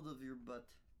mold of your butt.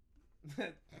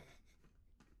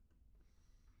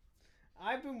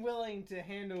 I've been willing to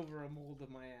hand over a mold of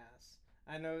my ass.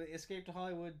 I know Escape to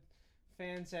Hollywood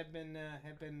fans have been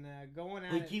going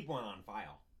at it. We keep one on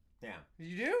file. Yeah.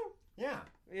 You do? Yeah.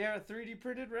 You have a 3D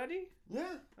printed ready?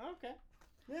 Yeah. Okay.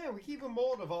 Yeah, we keep a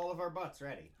mold of all of our butts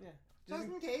ready. Yeah. Just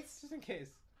in case. Just in case.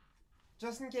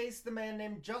 Just in case the man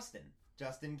named Justin.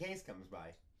 Just in case comes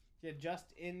by. Yeah,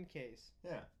 just in case.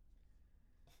 Yeah.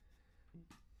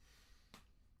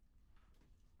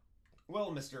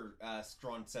 Well, Mr.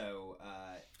 Stronzo,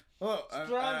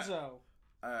 Stronzo.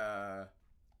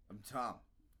 I'm Tom.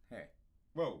 Hey.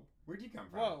 Whoa, where'd you come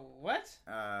from? Whoa, what?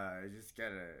 I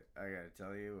gotta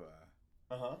tell you,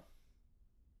 Uh-huh.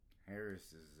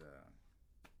 Harris is,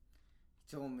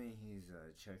 he told me he's,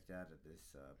 checked out of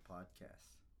this,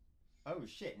 podcast. Oh,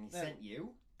 shit, and he sent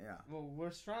you? Yeah. Well,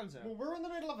 we're Stronzo. Well, we're in the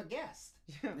middle of a guest.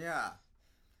 Yeah.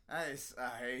 I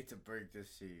hate to break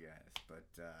this to you guys, but,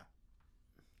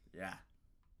 yeah.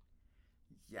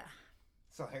 Yeah.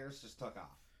 So Harris just took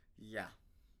off. Yeah.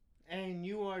 And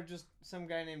you are just some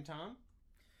guy named Tom?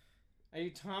 Are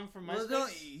you Tom from MySpace? Well,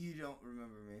 you don't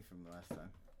remember me from last time.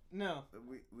 No.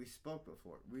 We spoke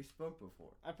before.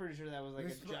 I'm pretty sure that was like a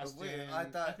Justin. Wait,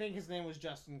 I think his name was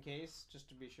Justin Case, just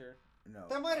to be sure. No.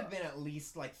 That might have been at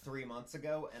least like 3 months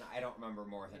ago, and I don't remember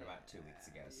more than about 2 weeks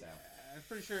ago, so. I'm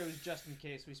pretty sure it was Justin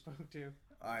Case we spoke to.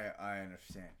 I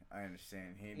understand.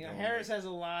 Harris has a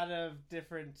lot of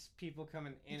different people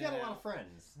coming in He's got and a lot out of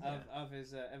friends. of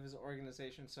his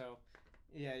organization, so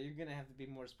yeah, you're gonna have to be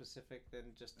more specific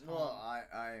than just Tom. Well,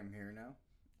 I am here now.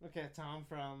 Okay, Tom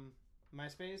from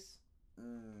MySpace? I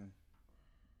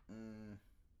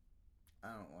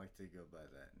don't like to go by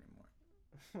that anymore.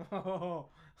 Oh,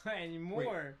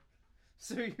 anymore. Wait.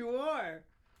 So you are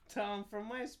Tom from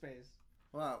MySpace.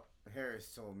 Well,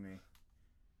 Harris told me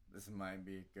this might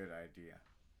be a good idea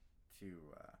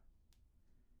to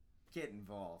get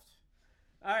involved.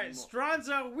 All right,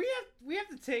 Stronzo, we're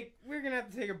gonna have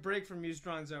to take a break from you,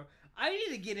 Stronzo. I need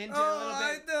to get into a little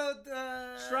bit.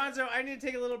 Stronzo, I need to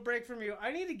take a little break from you.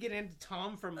 I need to get into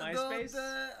Tom from MySpace.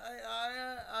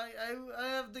 I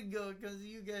have to go because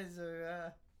you guys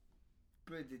are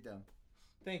pretty dumb.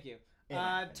 Thank you.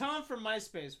 Tom from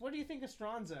MySpace, what do you think of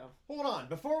Stronzo? Hold on,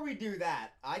 before we do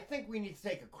that, I think we need to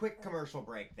take a quick commercial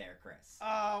break there, Chris.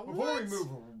 Before we move,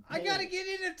 I gotta get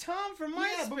into Tom from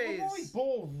MySpace. Yeah, but before we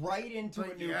bowl right into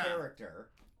a new character,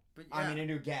 a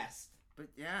new guest. But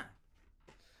yeah.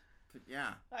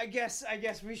 I guess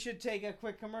we should take a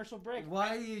quick commercial break.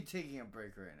 Why are you taking a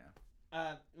break right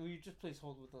now? Will you just please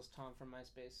hold with us, Tom from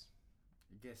MySpace?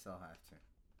 I guess I'll have to.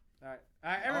 All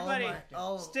right, everybody,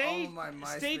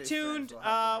 stay tuned.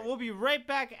 We'll be right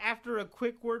back after a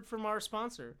quick word from our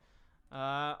sponsor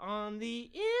on the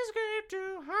Escape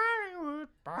to Hollywood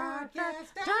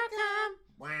podcast.com.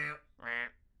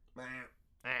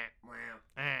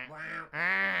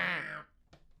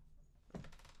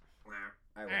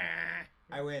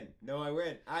 I win. No, I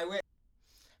win.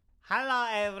 Hello,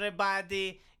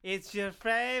 everybody. It's your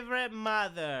favorite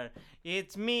mother.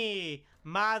 It's me,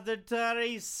 Mother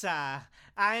Teresa.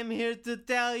 I'm here to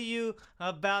tell you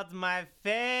about my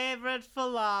favorite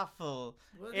falafel.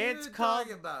 What are you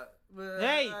talking about?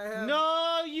 Hey,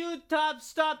 no, you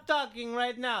stop talking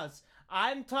right now.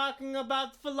 I'm talking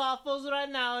about falafels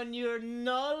right now, and you're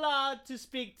not allowed to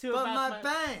speak about my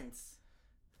pants.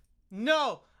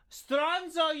 No,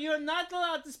 Stronzo, you're not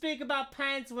allowed to speak about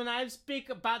pants when I speak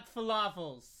about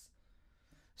falafels.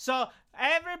 So,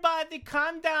 everybody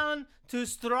calm down to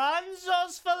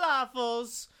Stronzo's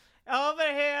Falafels over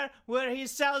here where he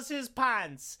sells his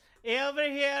pants. Over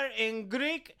here in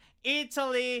Greek,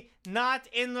 Italy, not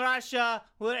in Russia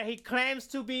where he claims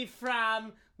to be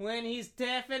from when he's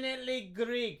definitely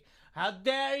Greek. How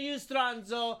dare you,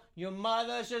 Stronzo? Your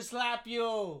mother should slap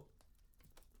you.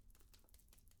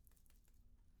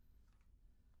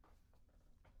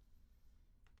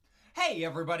 Hey,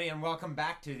 everybody, and welcome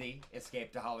back to the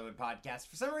Escape to Hollywood podcast.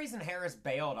 For some reason, Harris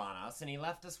bailed on us, and he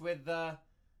left us with,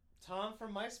 Tom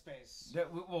from MySpace.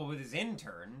 With his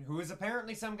intern, who is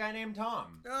apparently some guy named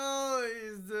Tom. Oh,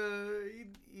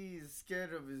 he's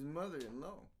scared of his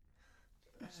mother-in-law.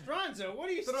 Stronzo, what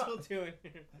are you still doing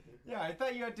here? Yeah, I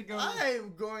thought you had to go... I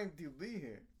am going to be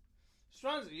here.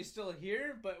 Stronzo, you still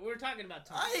here? But we're talking about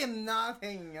Tom. I am not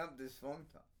hanging up this phone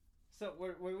call. So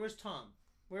where's Tom?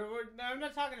 No, I'm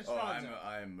not talking to Oh, Stronzo.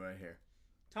 I'm right here.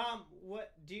 Tom,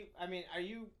 what do you? I mean, are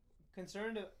you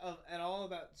concerned at all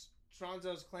about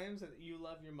Stronzo's claims that you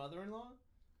love your mother-in-law?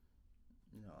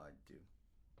 No, I do.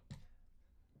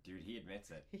 Dude, he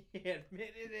admits it. He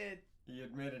admitted it. He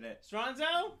admitted it.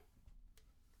 Stronzo?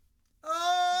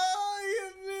 Oh,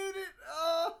 he admitted it.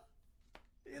 Oh,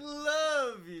 he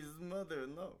loves his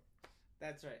mother-in-law.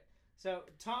 That's right. So,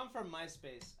 Tom from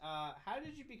MySpace. How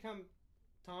did you become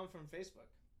Tom from Facebook?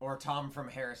 Or Tom from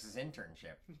Harris's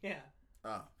internship. Yeah.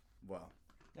 Oh, well.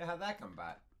 Yeah, how'd that come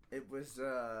about? It was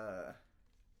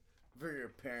very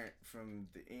apparent from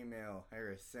the email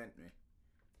Harris sent me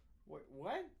Wait,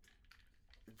 what?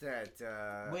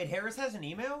 that Wait, Harris has an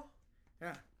email?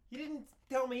 Yeah. He didn't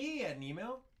tell me he had an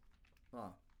email.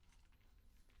 Well,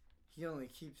 he only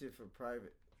keeps it for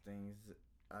private things.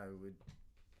 I would.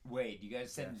 Wait, you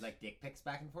guys send Yes. like dick pics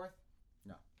back and forth?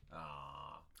 No.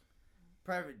 Aww.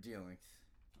 Private dealings.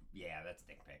 Yeah, that's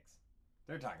dick pics.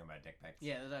 They're talking about dick pics.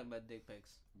 Yeah, they're talking about dick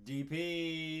pics.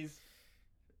 DPs.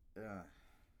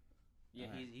 Yeah,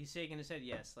 he's shaking his head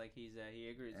yes, like he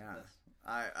agrees Yeah. with us.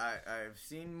 I've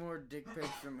seen more dick pics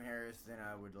from Harris than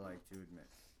I would like to admit.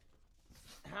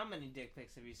 How many dick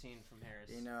pics have you seen from Harris?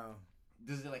 You know.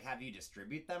 Does it like have you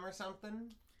distribute them or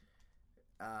something?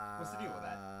 What's the deal with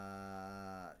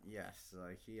that? Yes,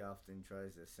 like he often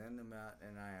tries to send them out,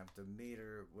 and I have to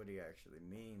meter what he actually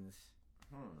means.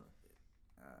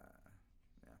 Yeah.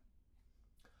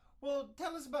 Well,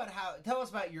 tell us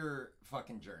about your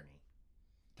fucking journey,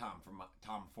 Tom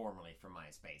formerly from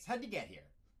MySpace. How'd you get here?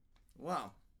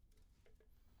 Well,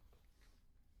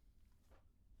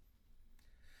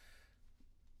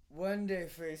 one day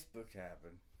Facebook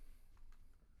happened,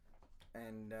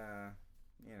 and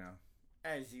you know,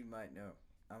 as you might know,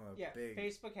 I'm a big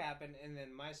Facebook happened, and then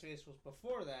MySpace was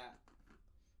before that.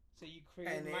 So you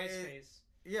created MySpace.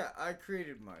 Yeah, I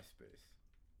created MySpace.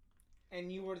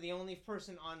 And you were the only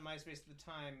person on MySpace at the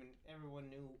time, and everyone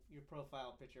knew your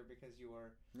profile picture because you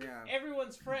were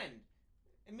everyone's friend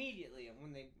immediately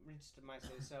when they reached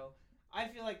MySpace. So I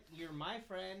feel like you're my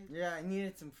friend. Yeah, I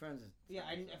needed some friends. Yeah,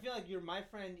 I feel like you're my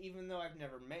friend even though I've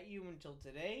never met you until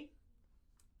today.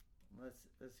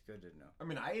 That's good to know. I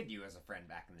mean, I had you as a friend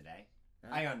back in the day.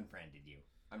 Yeah. I unfriended you.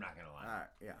 I'm not gonna lie. Alright,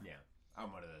 yeah. Yeah.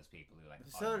 I'm one of those people who like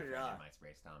So did I.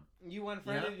 MySpace, Tom. You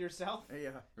unfriended yourself?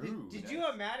 Yeah. Did you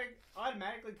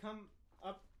automatically come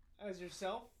up as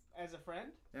yourself as a friend?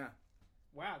 Yeah.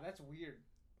 Wow, that's weird.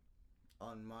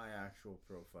 On my actual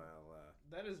profile,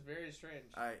 that is very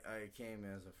strange. I came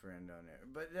as a friend on there,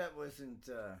 but that wasn't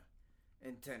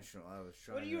intentional. I was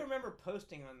trying. What do you remember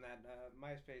posting on that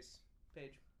MySpace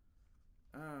page?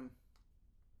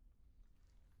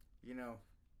 You know,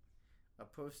 I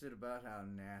posted about how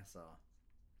NASA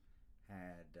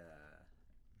had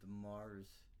the Mars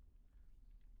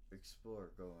Explorer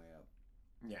going up.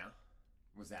 Yeah.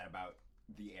 Was that about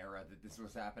the era that this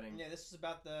was happening? Yeah, this is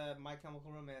about the My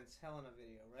Chemical Romance Helena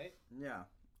video, right? Yeah,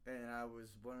 and I was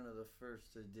one of the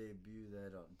first to debut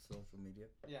that on social media.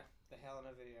 Yeah, the Helena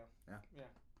video. Yeah.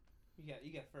 Yeah.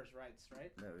 You got first rights,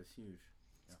 right? That was huge.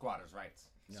 Yeah. Squatters' rights.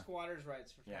 Yeah. Squatters'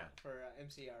 rights for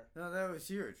MCR. No, that was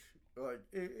huge. Like,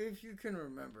 if you can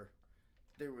remember,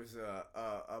 there was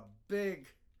a big.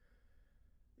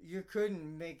 You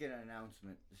couldn't make an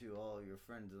announcement to all your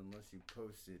friends unless you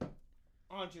posted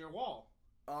onto your wall,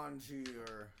 onto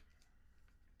your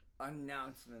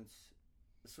announcements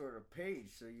sort of page.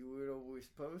 So you would always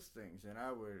post things, and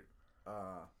I would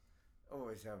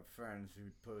always have friends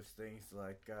who'd post things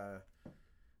like,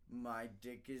 "My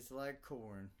dick is like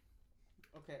corn."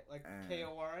 Okay, like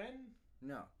KORN?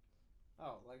 No.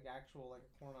 Oh, like actual like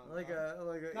a corn on like a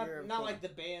not, ear of not corn. like the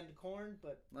band Corn,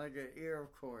 but like an ear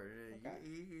of corn. Okay.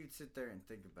 You'd sit there and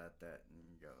think about that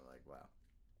and go like, wow.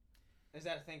 Is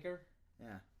that a thinker?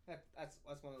 Yeah. That's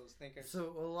one of those thinkers.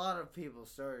 So a lot of people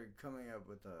started coming up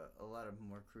with a lot of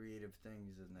more creative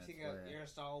things, and that's why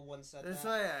Aristotle once said that's that.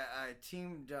 why I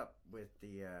teamed up with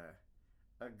the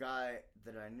a guy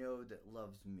that I know that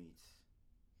loves meats.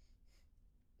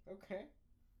 Okay.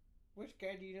 Which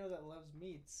guy do you know that loves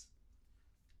meats?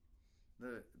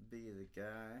 The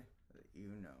guy that you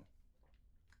know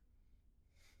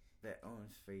that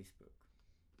owns Facebook.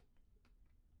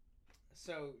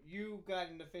 So you got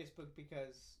into Facebook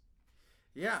because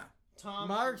Yeah.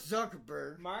 Mark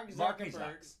Zuckerberg. Mark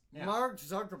Zuckerberg Yeah. Mark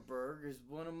Zuckerberg is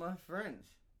one of my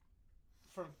friends.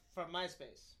 from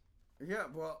MySpace. Yeah,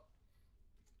 well,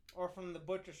 Or from the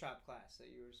butcher shop class that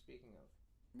you were speaking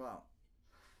of. well,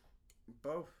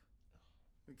 both.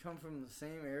 We come from the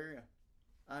same area.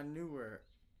 I knew where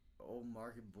old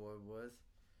market boy was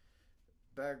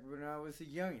back when I was a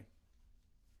youngin'.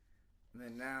 And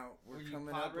then now we're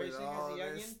coming up with all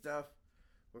this stuff.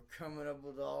 We're coming up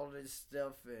with all this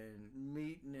stuff and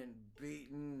meeting and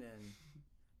beating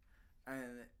and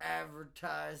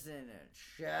advertising and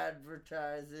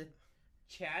shadvertising.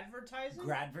 Chadvertising?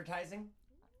 Gradvertising?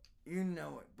 You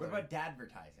know it, bro. What about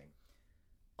dadvertising?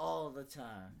 All the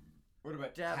time. What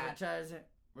about Dadvertising?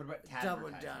 What about tadvertising? Double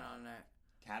down on that.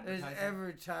 There's Tadvertising?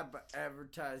 every type of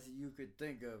advertising you could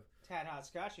think of. Tad Hot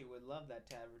Scotchy would love that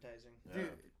advertising. Yeah. Dude,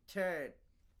 Tad,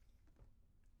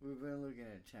 we've been looking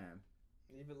at time.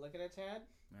 You've been looking at Tad?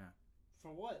 Yeah.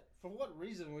 For what? For what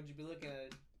reason would you be looking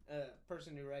at a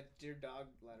person who writes Dear Dog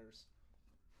letters?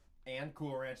 And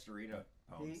Cool Ranch Dorito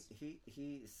poems.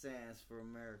 He stands for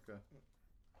America.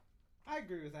 I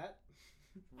agree with that.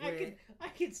 Red. I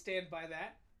can stand by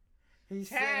that.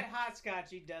 Tad Hot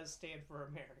Scotchy does stand for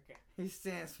America. He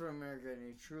stands for America, and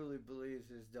he truly believes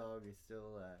his dog is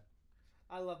still alive.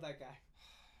 I love that guy.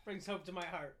 Brings hope to my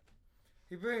heart.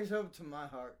 He brings hope to my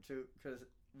heart too, because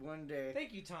one day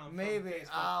Thank you, Tom. maybe from Facebook,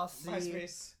 I'll see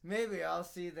MySpace. maybe I'll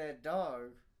see that dog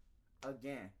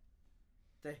again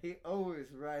that he always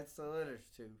writes the letters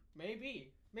to.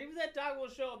 Maybe that dog will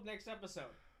show up next episode.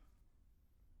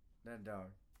 That dog.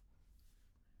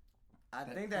 I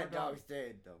That think poor that dog. dog's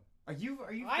dead though. Are you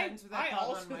friends with that I dog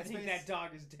also on MySpace? think that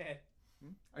dog is dead.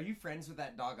 Are you friends with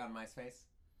that dog on MySpace?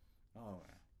 Oh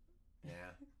Yeah.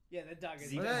 Yeah, that dog is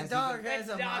Has he well, been- that has he dog been- has a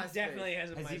That dog MySpace. definitely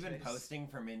has a Has he been MySpace. posting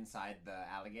from inside the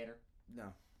alligator?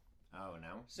 No. Oh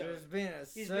no. So There's been a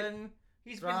he's sudden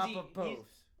he's drop been of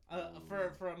posts.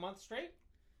 for a month straight.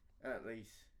 At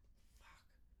least.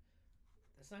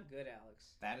 That's not good,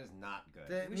 Alex. That is not good.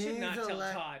 That We should means not a tell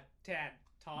lot.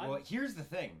 Todd. Well, here's the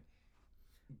thing.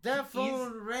 That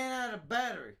phone ran out of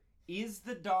battery. Is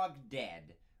the dog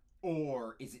dead,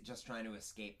 or is it just trying to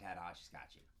escape Tad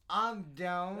Hashikachi? I'm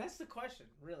down. That's the question,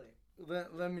 really.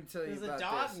 Let me tell you Does the about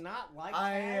dog this. not like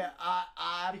I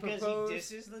Tad? Because propose, he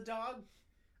disses the dog?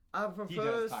 I He does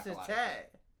propose talk a to lot of Tad.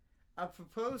 I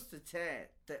propose to Tad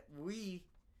that we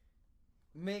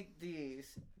make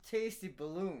these tasty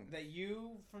balloons. That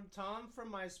you, from Tom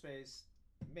from MySpace,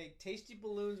 make tasty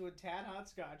balloons with Tad Hot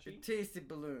Scotchy. Tasty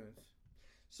balloons.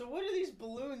 So what are these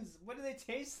balloons? What do they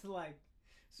taste like?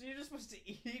 So you're just supposed to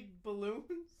eat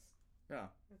balloons? Yeah.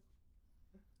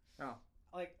 Yeah.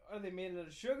 Like, are they made out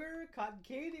of sugar, cotton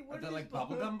candy? What Are they these like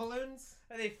balloons? bubblegum balloons?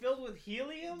 Are they filled with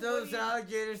helium? Those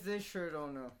alligators, they sure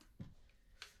don't know.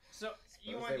 So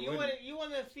you Suppose they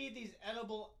want to feed these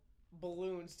edible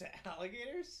balloons to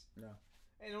alligators? No.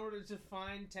 In order to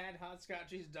find Tad Hot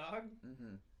Scotchy's dog?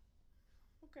 Mm-hmm.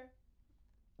 Okay.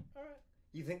 All right.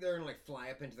 You think they're gonna like fly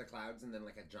up into the clouds and then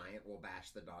like a giant will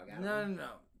bash the dog out? No.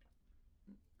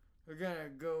 We're gonna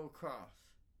go across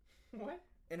What?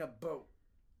 in a boat,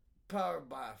 powered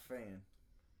by a fan.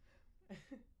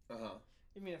 Uh huh.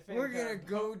 You mean a fan? We're gonna powered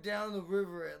go boat? down the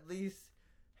river at least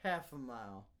half a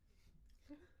mile.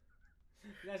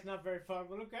 That's not very far,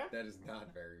 but okay. That is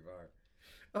not very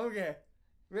far. Okay.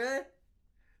 Ready?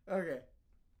 Okay.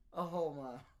 A whole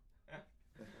mile.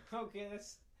 Okay,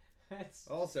 that's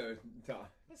Also, Tom.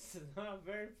 that's not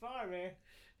very far, man.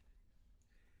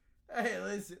 Hey,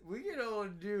 listen, we can only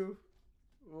do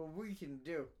what we can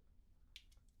do.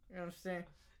 You understand?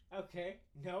 Okay.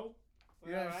 No.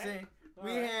 You All understand? All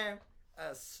We right. have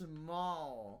a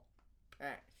small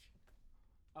patch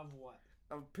Of what?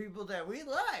 of people that we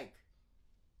like.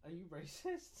 Are you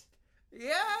racist?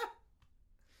 Yeah?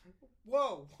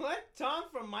 Whoa! What? Tom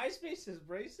from MySpace is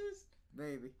racist?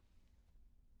 Maybe.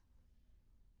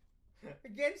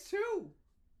 Against who?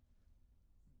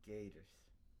 Gators.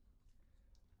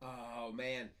 Oh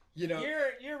man, you know,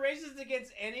 You're racist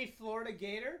against any Florida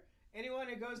Gator? Anyone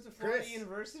who goes to Florida Chris.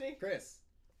 University? Chris,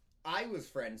 I was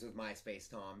friends with MySpace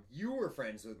Tom. You were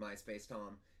friends with MySpace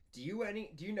Tom. Do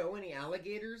you know any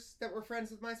alligators that were friends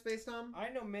with MySpace Tom? I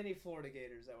know many Florida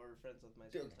Gators that were friends with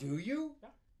MySpace. Do you? Yeah.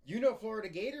 You know Florida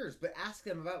Gators, but ask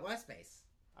them about MySpace.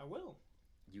 I will.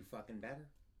 You fucking better.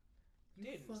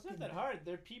 Dude, it's not that hard.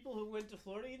 They're people who went to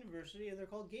Florida University and they're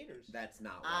called Gators. That's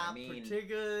not what I mean.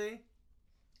 Particularly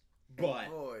But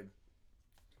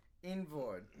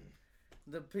invoid.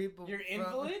 The people You're from,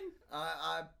 invalid?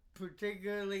 I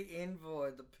particularly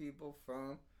invoid the people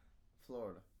from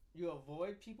Florida. You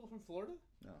avoid people from Florida?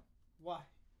 No. Why?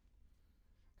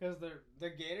 Because they're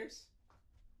Gators?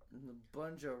 And a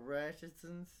bunch of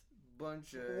ratchetsons.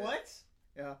 Bunch of What?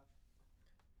 Yeah.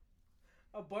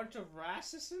 A bunch of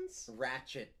Rassisons?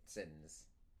 Ratchetsons.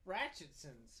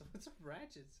 Ratchetsons. What's a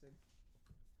Ratchetson?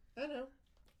 I know.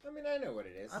 I mean, I know what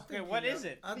it is. Okay, what is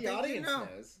it? I The think audience you know.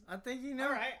 knows. I think you know.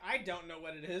 All right, I don't know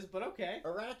what it is, but okay. A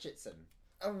Ratchetson.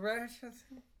 A ratchet.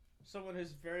 Someone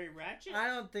who's very ratchet? I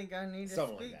don't think I need to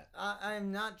Something like speak. that.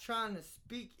 I'm not trying to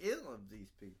speak ill of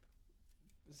these people.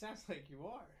 It sounds like you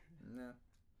are. No.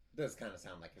 Does kind of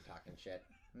sound like you're talking shit.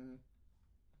 Mm.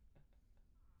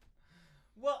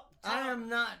 Well, Tom, I am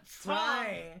not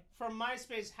trying. From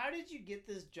MySpace, how did you get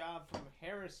this job from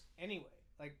Harris anyway?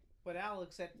 Like what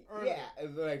Alex said earlier. Yeah,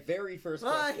 my very first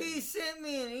Well, question. he sent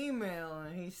me an email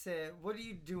and he said, "What are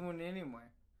you doing anyway?"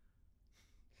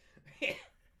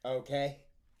 Okay.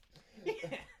 Yeah.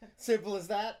 Simple as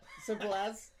that. Simple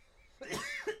as.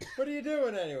 What are you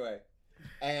doing anyway?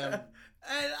 And And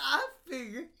I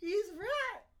figured he's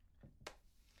right.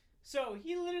 So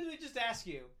he literally just asked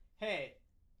you, "Hey,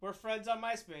 we're friends on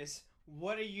MySpace.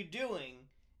 What are you doing?"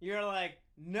 You're like,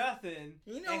 "Nothing."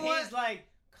 You know and what? he's like,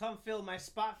 "Come fill my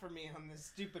spot for me on this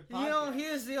stupid podcast." You know,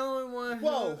 here's the only one.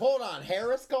 whoa, hold on.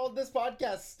 Harris called this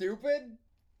podcast stupid,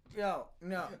 Yo,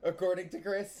 no. according to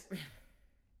Chris.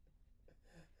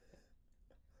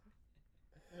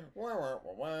 Wah, wah,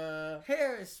 wah, wah.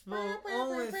 Harris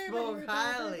only spoke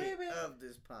highly of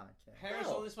this podcast. Harris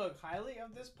No. only spoke highly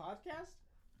of this podcast,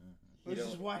 You which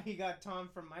is don't- why he got Tom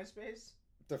from MySpace.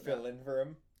 To fill in for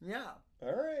him. Yeah.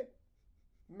 All right.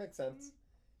 Makes sense.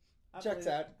 I Checks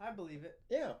believe out. it. I believe it.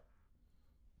 Yeah.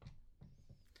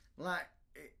 Like,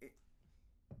 if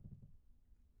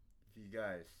you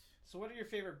guys, So, what are your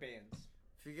favorite bands?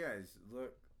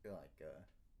 look like,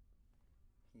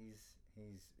 he's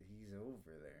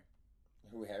over there.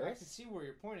 Who, I can Harris? see where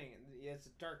you're pointing. Yeah, it's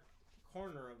a dark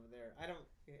corner over there. I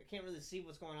can't really see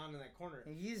what's going on in that corner.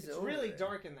 He's It's over really there.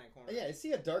 dark in that corner. Yeah, I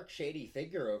see a dark, shady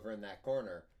figure over in that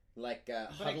corner. Like,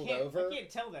 but huddled I over. can't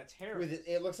tell that's Harris. With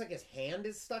it looks like his hand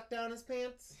is stuck down his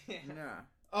pants. Yeah. Nah.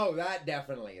 Oh, that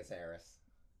definitely is Harris.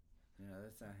 No,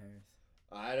 that's not Harris.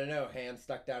 I don't know. Hand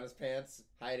stuck down his pants,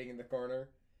 hiding in the corner.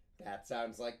 That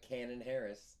sounds like Canon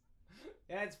Harris.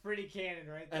 That's pretty canon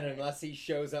right there. And unless he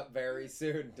shows up very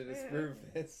soon to disprove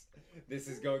this, this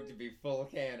is going to be full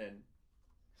canon.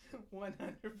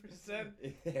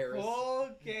 100% Harris full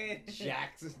canon.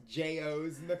 jacks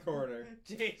J.O.'s in the corner.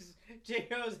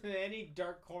 J.O.'s in any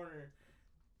dark corner.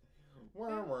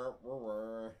 Wah, wah, wah,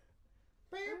 wah.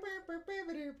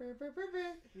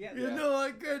 Yeah. You know,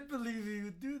 I can't believe he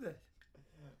would do that.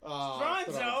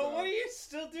 Stronzo, what are you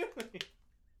still doing?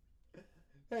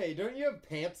 Hey, don't you have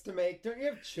pants to make? Don't you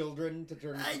have children to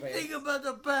turn into I pants? think about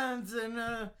the pants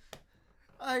and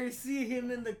I see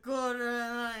him in the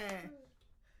corner and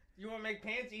You want to make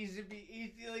pants easily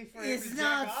for him it's to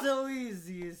not jack off? so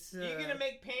easy. It's, You gonna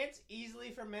make pants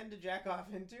easily for men to jack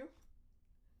off into?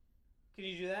 Can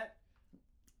you do that?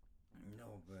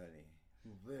 Nobody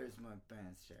who wears my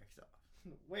pants jacks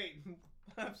off. Wait,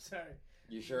 I'm sorry.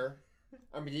 You sure?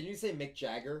 I mean, didn't you say Mick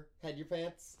Jagger had your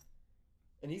pants?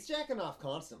 And he's jacking off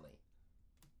constantly.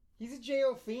 He's a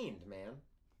J.O. fiend, man.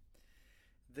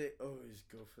 They always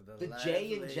go for the The live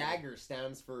J in lady. Jagger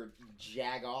stands for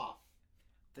jag off.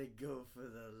 They go for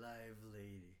the live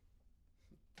lady.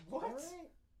 What? All right.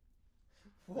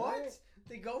 What? Alright.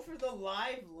 They go for the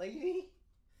live lady?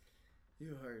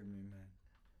 You heard me, man.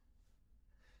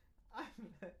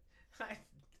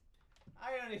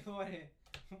 I don't even want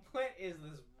to. What is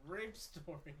this rape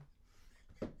story?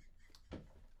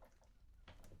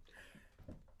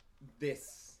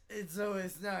 This. It's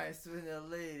always nice when a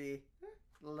lady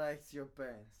likes your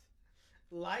pants.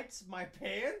 Lights my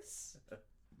pants?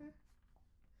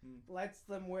 Lights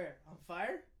them where? On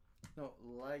fire? No,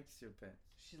 likes your pants.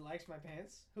 She likes my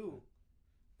pants? Who?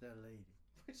 The lady.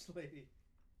 Which lady?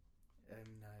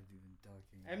 I'm not even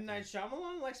talking. M. Night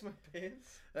Shyamalan likes my pants?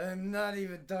 I'm not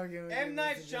even talking. with M. you.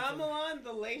 Night This is just a- Shyamalan,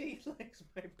 the lady likes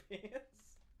my pants?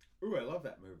 Ooh, I love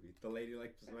that movie. The lady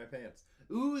likes my pants.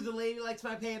 Ooh, the lady likes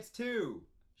my pants too.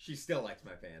 She still likes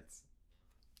my pants.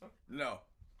 No.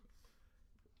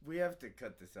 We have to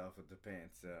cut this off with the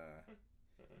pants.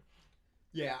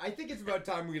 Yeah, I think it's about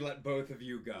time we let both of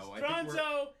you go.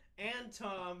 Stronzo and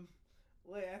Tom.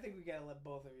 Wait, I think we gotta let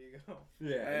both of you go.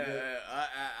 And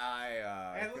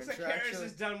it looks like Harris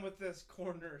is done with this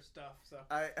corner stuff, so.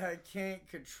 I can't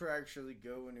contractually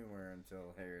go anywhere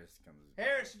until Harris comes back.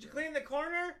 Harris, did you clean the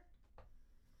corner?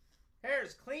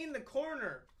 Harris, clean the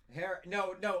corner.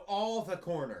 No, all the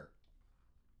corner.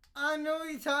 I know what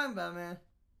you're talking about, man.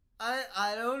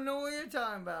 I don't know what you're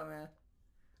talking about, man.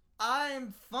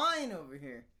 I'm fine over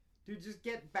here. Dude, just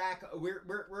get back. We're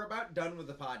about done with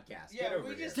the podcast. Yeah, get over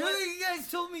we here. just- Dude, you guys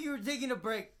told me you were taking a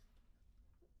break.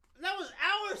 That was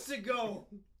hours ago.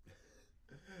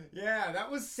 Yeah,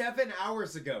 that was 7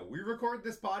 hours ago. We record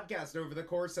this podcast over the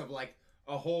course of like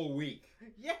a whole week.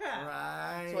 Yeah.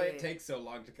 Right. That's why it takes so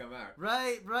long to come out.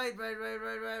 Right.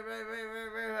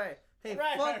 Hey,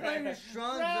 fucking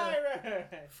Stronzo. Right.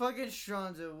 Fucking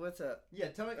Stronzo, what's up? Yeah,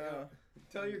 tell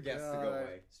your guests to go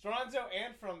away. Stronzo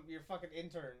and from your fucking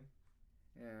intern.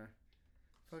 Yeah.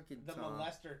 Fucking The Tom.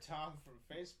 molester Tom from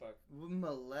Facebook.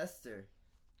 Molester.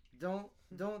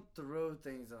 Don't throw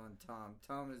things on Tom.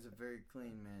 Tom is a very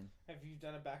clean man. Have you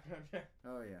done a background check?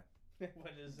 Oh yeah.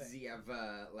 What is Does it? he have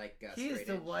He's straight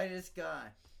the edge? whitest guy.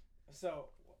 So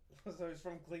he's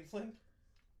from Cleveland?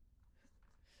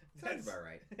 Sounds about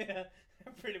right. Yeah,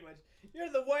 pretty much. You're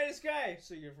the whitest guy,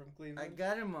 so you're from Cleveland. I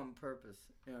got him on purpose.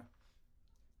 Yeah.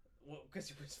 Well, because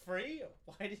it was free?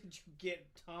 Why didn't you get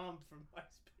Tom from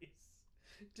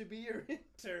MySpace to be your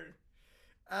intern?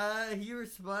 He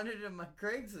responded to my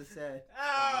Craigslist ad.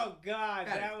 Oh, God,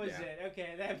 Yeah, that was yeah. it. Okay,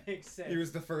 that makes sense. He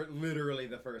was literally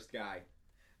the first guy.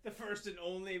 The first and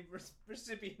only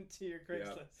recipient to your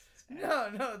Craigslist.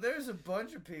 No, there's a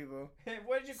bunch of people. Hey,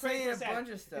 what did you saying Craigslist a bunch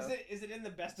ad? of stuff. Is it in the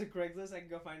best of Craigslist? I can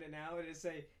go find it now. And it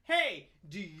say, hey,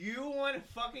 do you want a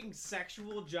fucking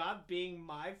sexual job being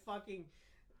my fucking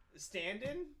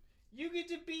stand-in? You get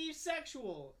to be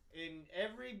sexual in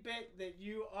every bit that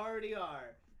you already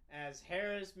are as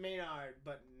Harris Maynard,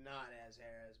 but not as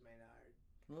Harris Maynard.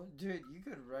 Well, dude, you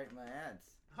could write my ads.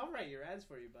 I'll write your ads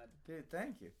for you, bud. Dude,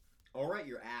 thank you. All right,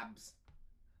 your abs.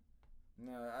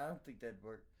 No, I don't think that'd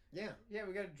work. Yeah. Yeah,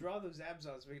 we gotta draw those abs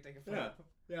on so we can take a photo.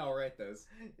 Yeah, I'll write those.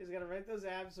 He's gotta write those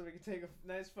abs so we can take a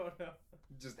nice photo.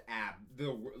 Just ab.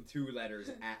 The 2 letters,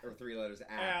 or 3 letters,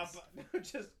 abs. No,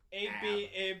 just A-B,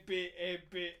 A-B,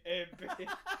 A-B, A-B.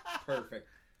 Perfect.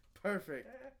 Perfect.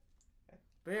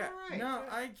 But yeah, All right. no,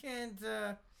 I can't,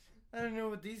 I don't know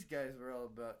what these guys were all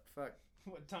about. Fuck.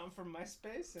 What, Tom from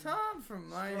MySpace? And Tom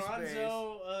from MySpace.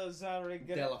 Stronzo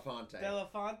Delafonte.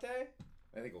 Delafonte?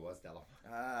 I think it was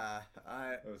Delafonte.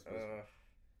 It was supposed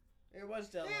It was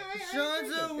Delafonte. Yeah,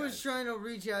 Stronzo was guys. trying to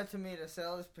reach out to me to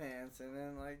sell his pants, and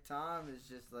then, like, Tom is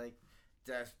just, like,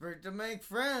 desperate to make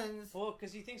friends. Well,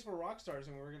 because he thinks we're rock stars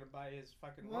and we're gonna buy his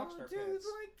fucking Well, rockstar dude, pants.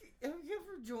 like, have you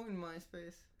ever joined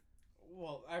MySpace?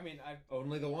 Well, I mean,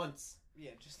 Only the once.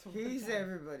 yeah, just the He's one time.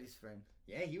 everybody's friend.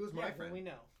 Yeah, he was my Yeah, friend. well, we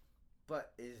know.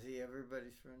 But is he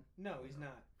everybody's friend? No, he's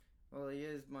not. Well, he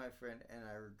is my friend, and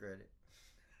I regret it.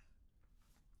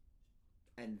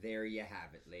 And there you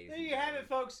have it, ladies. There and you have gentlemen. it,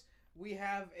 folks. We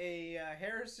have a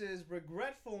Harris's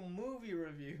regretful movie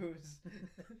reviews,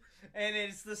 and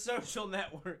it's The Social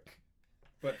Network.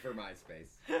 But for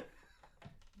MySpace. Baby,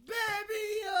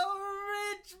 you're a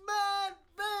rich man.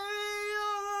 Baby,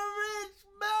 you're a rich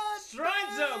man.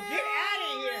 Stronzo, get out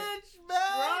of here. Rich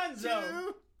man Stronzo.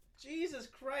 too. Jesus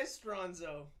Christ,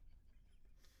 Stronzo.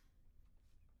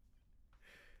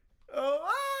 Oh,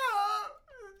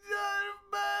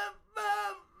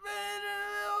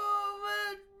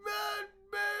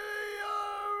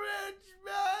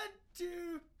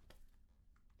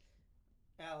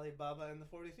 Alibaba and the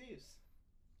 40 Thieves.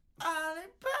 All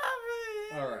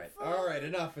right,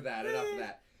 enough of that.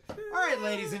 All right,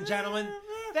 ladies and gentlemen,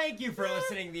 thank you for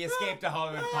listening to the Escape to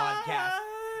Hollywood podcast.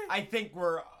 I think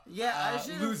we're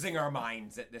losing our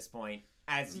minds at this point,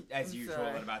 as usual,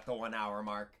 sorry. at about the 1 hour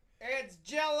mark. It's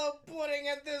Jello pudding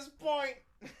at this point.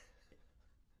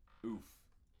 Oof.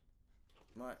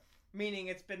 What? Meaning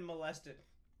it's been molested.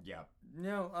 Yep.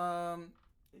 No,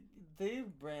 they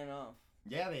ran off.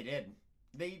 Yeah, they did.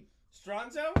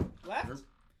 Stronzo left?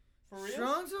 For real?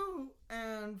 Stronzo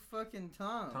and fucking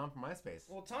Tom. Tom from MySpace.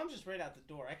 Well, Tom's just right out the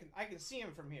door. I can see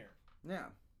him from here. Yeah,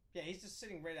 Yeah, he's just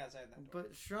sitting right outside that door.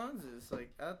 but Stronzo's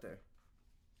like out there.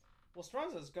 Well,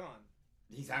 Stronzo's gone.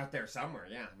 He's out there somewhere.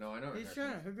 Yeah. No, I know. He's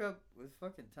trying to hook up with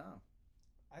fucking Tom.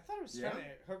 I thought he was trying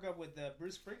to hook up with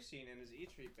Bruce Springsteen and his E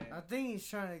Street band. I think he's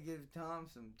trying to give Tom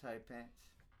some tight pants.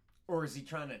 Or is he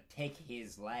trying to take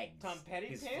his legs? Tom Petty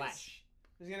his pants? flesh.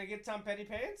 He's gonna get Tom Petty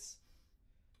pants?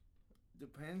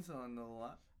 Depends on the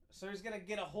lot. So he's gonna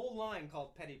get a whole line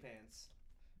called Petty Pants.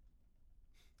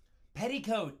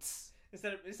 Petticoats.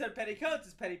 Instead of petticoats,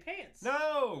 it's petty pants.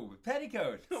 No,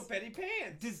 petticoats. No, petty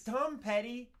pants. Does Tom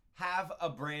Petty have a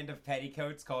brand of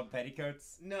petticoats called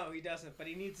petticoats? No, he doesn't, but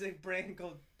he needs a brand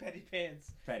called Petty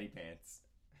Pants. Petty pants.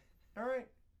 All right.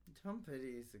 Tom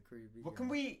Petty is the creepy Well, guy. can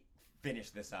we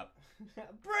finish this up?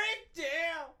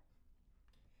 Breakdown!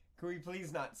 Can we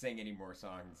please not sing any more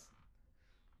songs?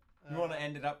 You want to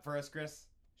end it up for us, Chris?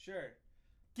 Sure.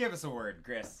 Give us a word,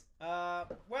 Chris. Well,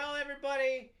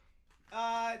 everybody,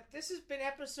 this has been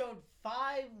episode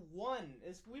 5-1.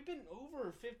 We've been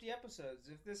over 50 episodes.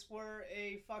 If this were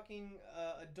a fucking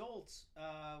adult,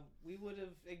 we would have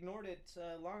ignored it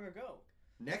long ago.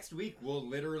 Next week will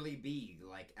literally be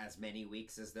like as many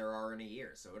weeks as there are in a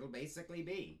year. So it'll basically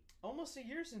be almost a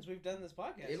year since we've done this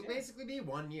podcast. It'll basically be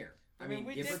 1 year. I mean,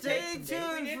 we give did or take some stay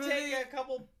tuned. days. We did take a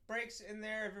couple breaks in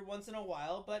there every once in a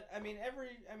while, but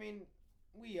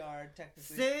we are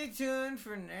technically. Stay tuned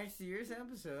for next year's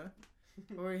episode,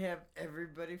 where we have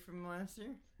everybody from last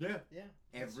year. Yeah.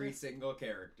 Every single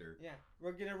character. Yeah,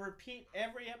 we're gonna repeat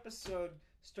every episode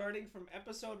starting from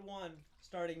episode 1,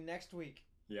 starting next week.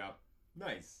 Yeah.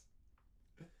 Nice.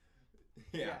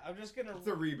 Yeah. I'm just gonna. It's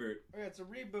a reboot. Yeah, it's a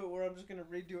reboot where I'm just gonna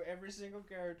redo every single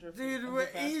character. Dude, we're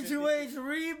H2H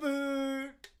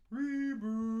reboot.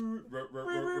 Reboot.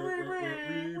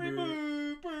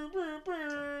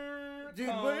 Dude,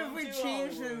 what if we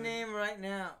change the name right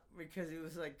now? Because it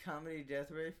was like Comedy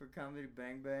Death Ray for Comedy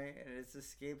Bang Bang, and it's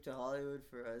Escape to Hollywood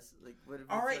for us. Like, what if?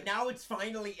 All right, now it's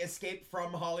finally Escape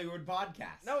from Hollywood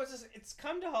podcast. No, it's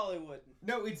Come to Hollywood.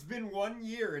 No, it's been 1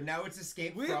 year, and now it's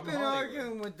Escape from Hollywood. We've been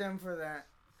arguing with them for that.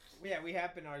 Yeah, we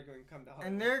have been arguing Come to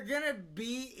Hollywood. And they're gonna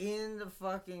be in the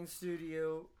fucking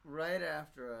studio right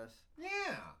after us.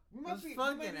 Yeah, we might Those be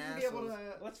fucking be able to.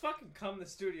 Let's fucking come the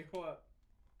studio up.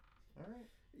 All right.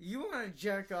 You want to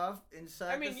jack off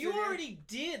inside? I mean, you already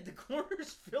did. The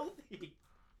corner's filthy.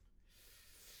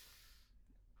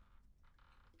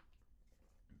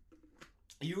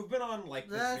 You've been on like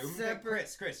the That's Zoom.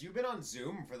 separate. Chris, you've been on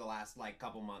Zoom for the last like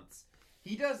couple months.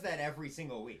 He does that every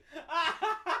single week.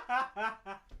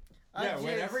 Yeah,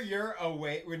 whenever you're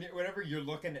away, whenever you're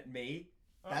looking at me,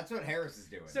 that's what Harris is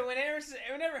doing. So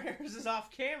whenever Harris is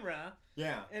off camera,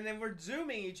 yeah, and then we're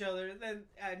zooming each other, then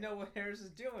I know what Harris is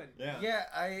doing. Yeah, Yeah,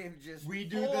 I am just. we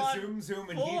do the zoom,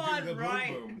 and he do the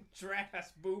boom. Trash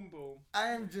boom boom. I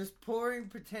am just pouring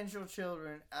potential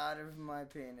children out of my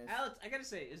penis. Alex, I gotta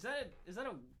say, is that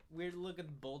a weird looking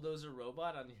bulldozer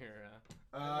robot on your?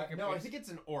 No, I think it's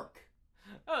an orc.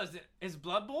 Oh, is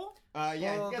Blood Bowl? Yeah, I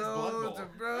think that's Blood Bowl.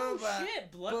 Oh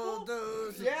shit, Blood Bowl.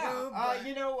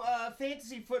 Yeah,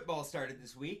 fantasy football started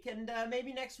this week, and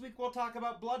maybe next week we'll talk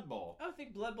about Blood Bowl. I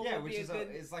think Blood Bowl. Yeah, would which be is a good.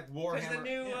 it's like Warhammer.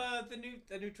 Because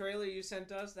the new trailer you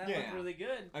sent us that looked really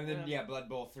good. And then Blood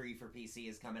Bowl 3 for PC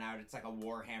is coming out. It's like a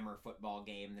Warhammer football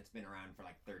game that's been around for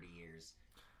like 30 years.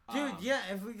 Dude,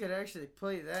 if we could actually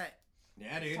play that.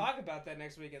 Yeah, dude. Talk about that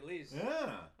next week at least.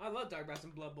 Yeah. I'd love to talk about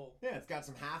some Blood Bowl. Yeah, it's got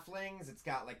some halflings. It's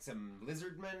got like some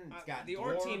lizardmen. It's got the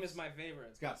dwarves. orc team is my favorite.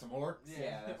 It's got some orcs.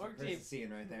 Yeah, that's orc what Chris team. is seeing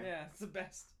right there. Yeah, it's the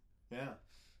best. Yeah.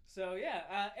 So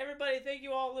everybody, thank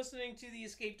you all listening to the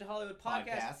Escape to Hollywood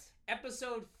podcast.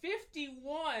 Episode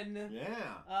 51.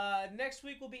 Yeah. Next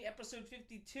week will be episode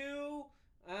 52.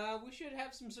 We should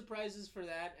have some surprises for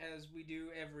that, as we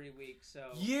do every week.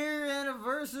 So Year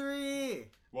anniversary.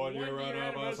 1 year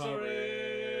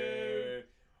anniversary.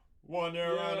 1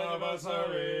 year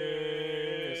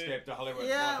anniversary. Escape to Hollywood.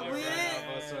 Yeah,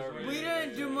 we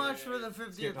didn't do much for the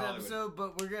 50th episode,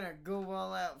 but we're gonna go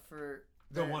all out for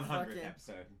the 100th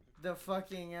episode. The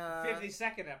fucking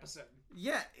 52nd episode.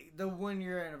 Yeah, the 1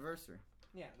 year anniversary.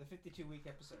 Yeah, the 52-week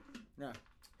episode. No.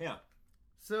 Yeah.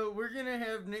 So we're gonna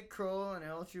have Nick Kroll and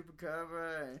El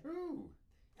Chupacabra. Ooh.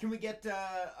 Can we get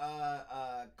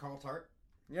Carl Tart?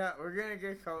 Yeah, we're gonna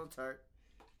get Carl Tart.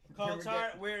 Carl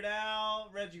Tart, Weird Al,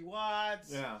 Reggie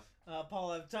Watts. Yeah.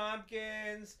 Paul F.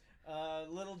 Tompkins.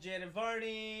 Little Janet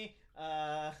Varney.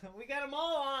 We got them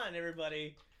all on,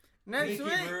 everybody. Next Mickey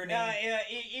week. Rooney.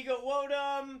 Ego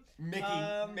Wodum.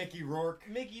 Mickey Rourke.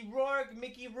 Mickey Rourke.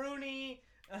 Mickey Rooney.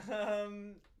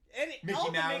 Mickey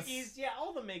all Mouse. The Mickeys,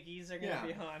 all the Mickeys are gonna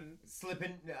be on. Slip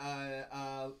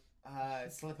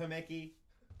a Mickey.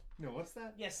 No, what's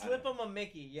that? Yeah, Slip 'em a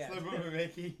Mickey. Yeah. Slip 'em a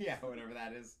Mickey. Yeah, whatever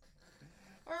that is.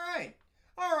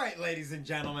 All right, ladies and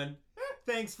gentlemen.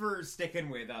 Thanks for sticking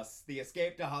with us, the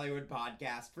Escape to Hollywood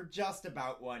podcast, for just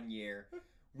about 1 year.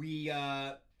 We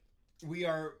are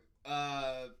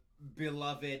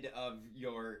beloved of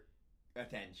your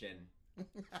attention.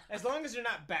 As long as you're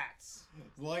not bats.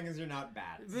 As long as you're not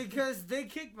bats. Because they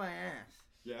kicked my ass.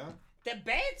 Yeah? The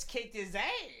bats kicked his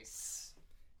ass.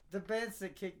 The bats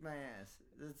that kicked my ass.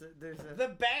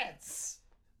 The bats.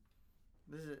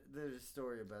 There's a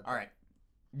story about that. All right.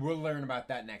 We'll learn about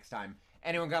that next time.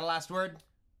 Anyone got a last word?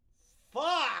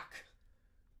 Fuck!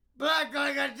 Black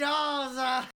like a doll's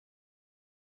eye.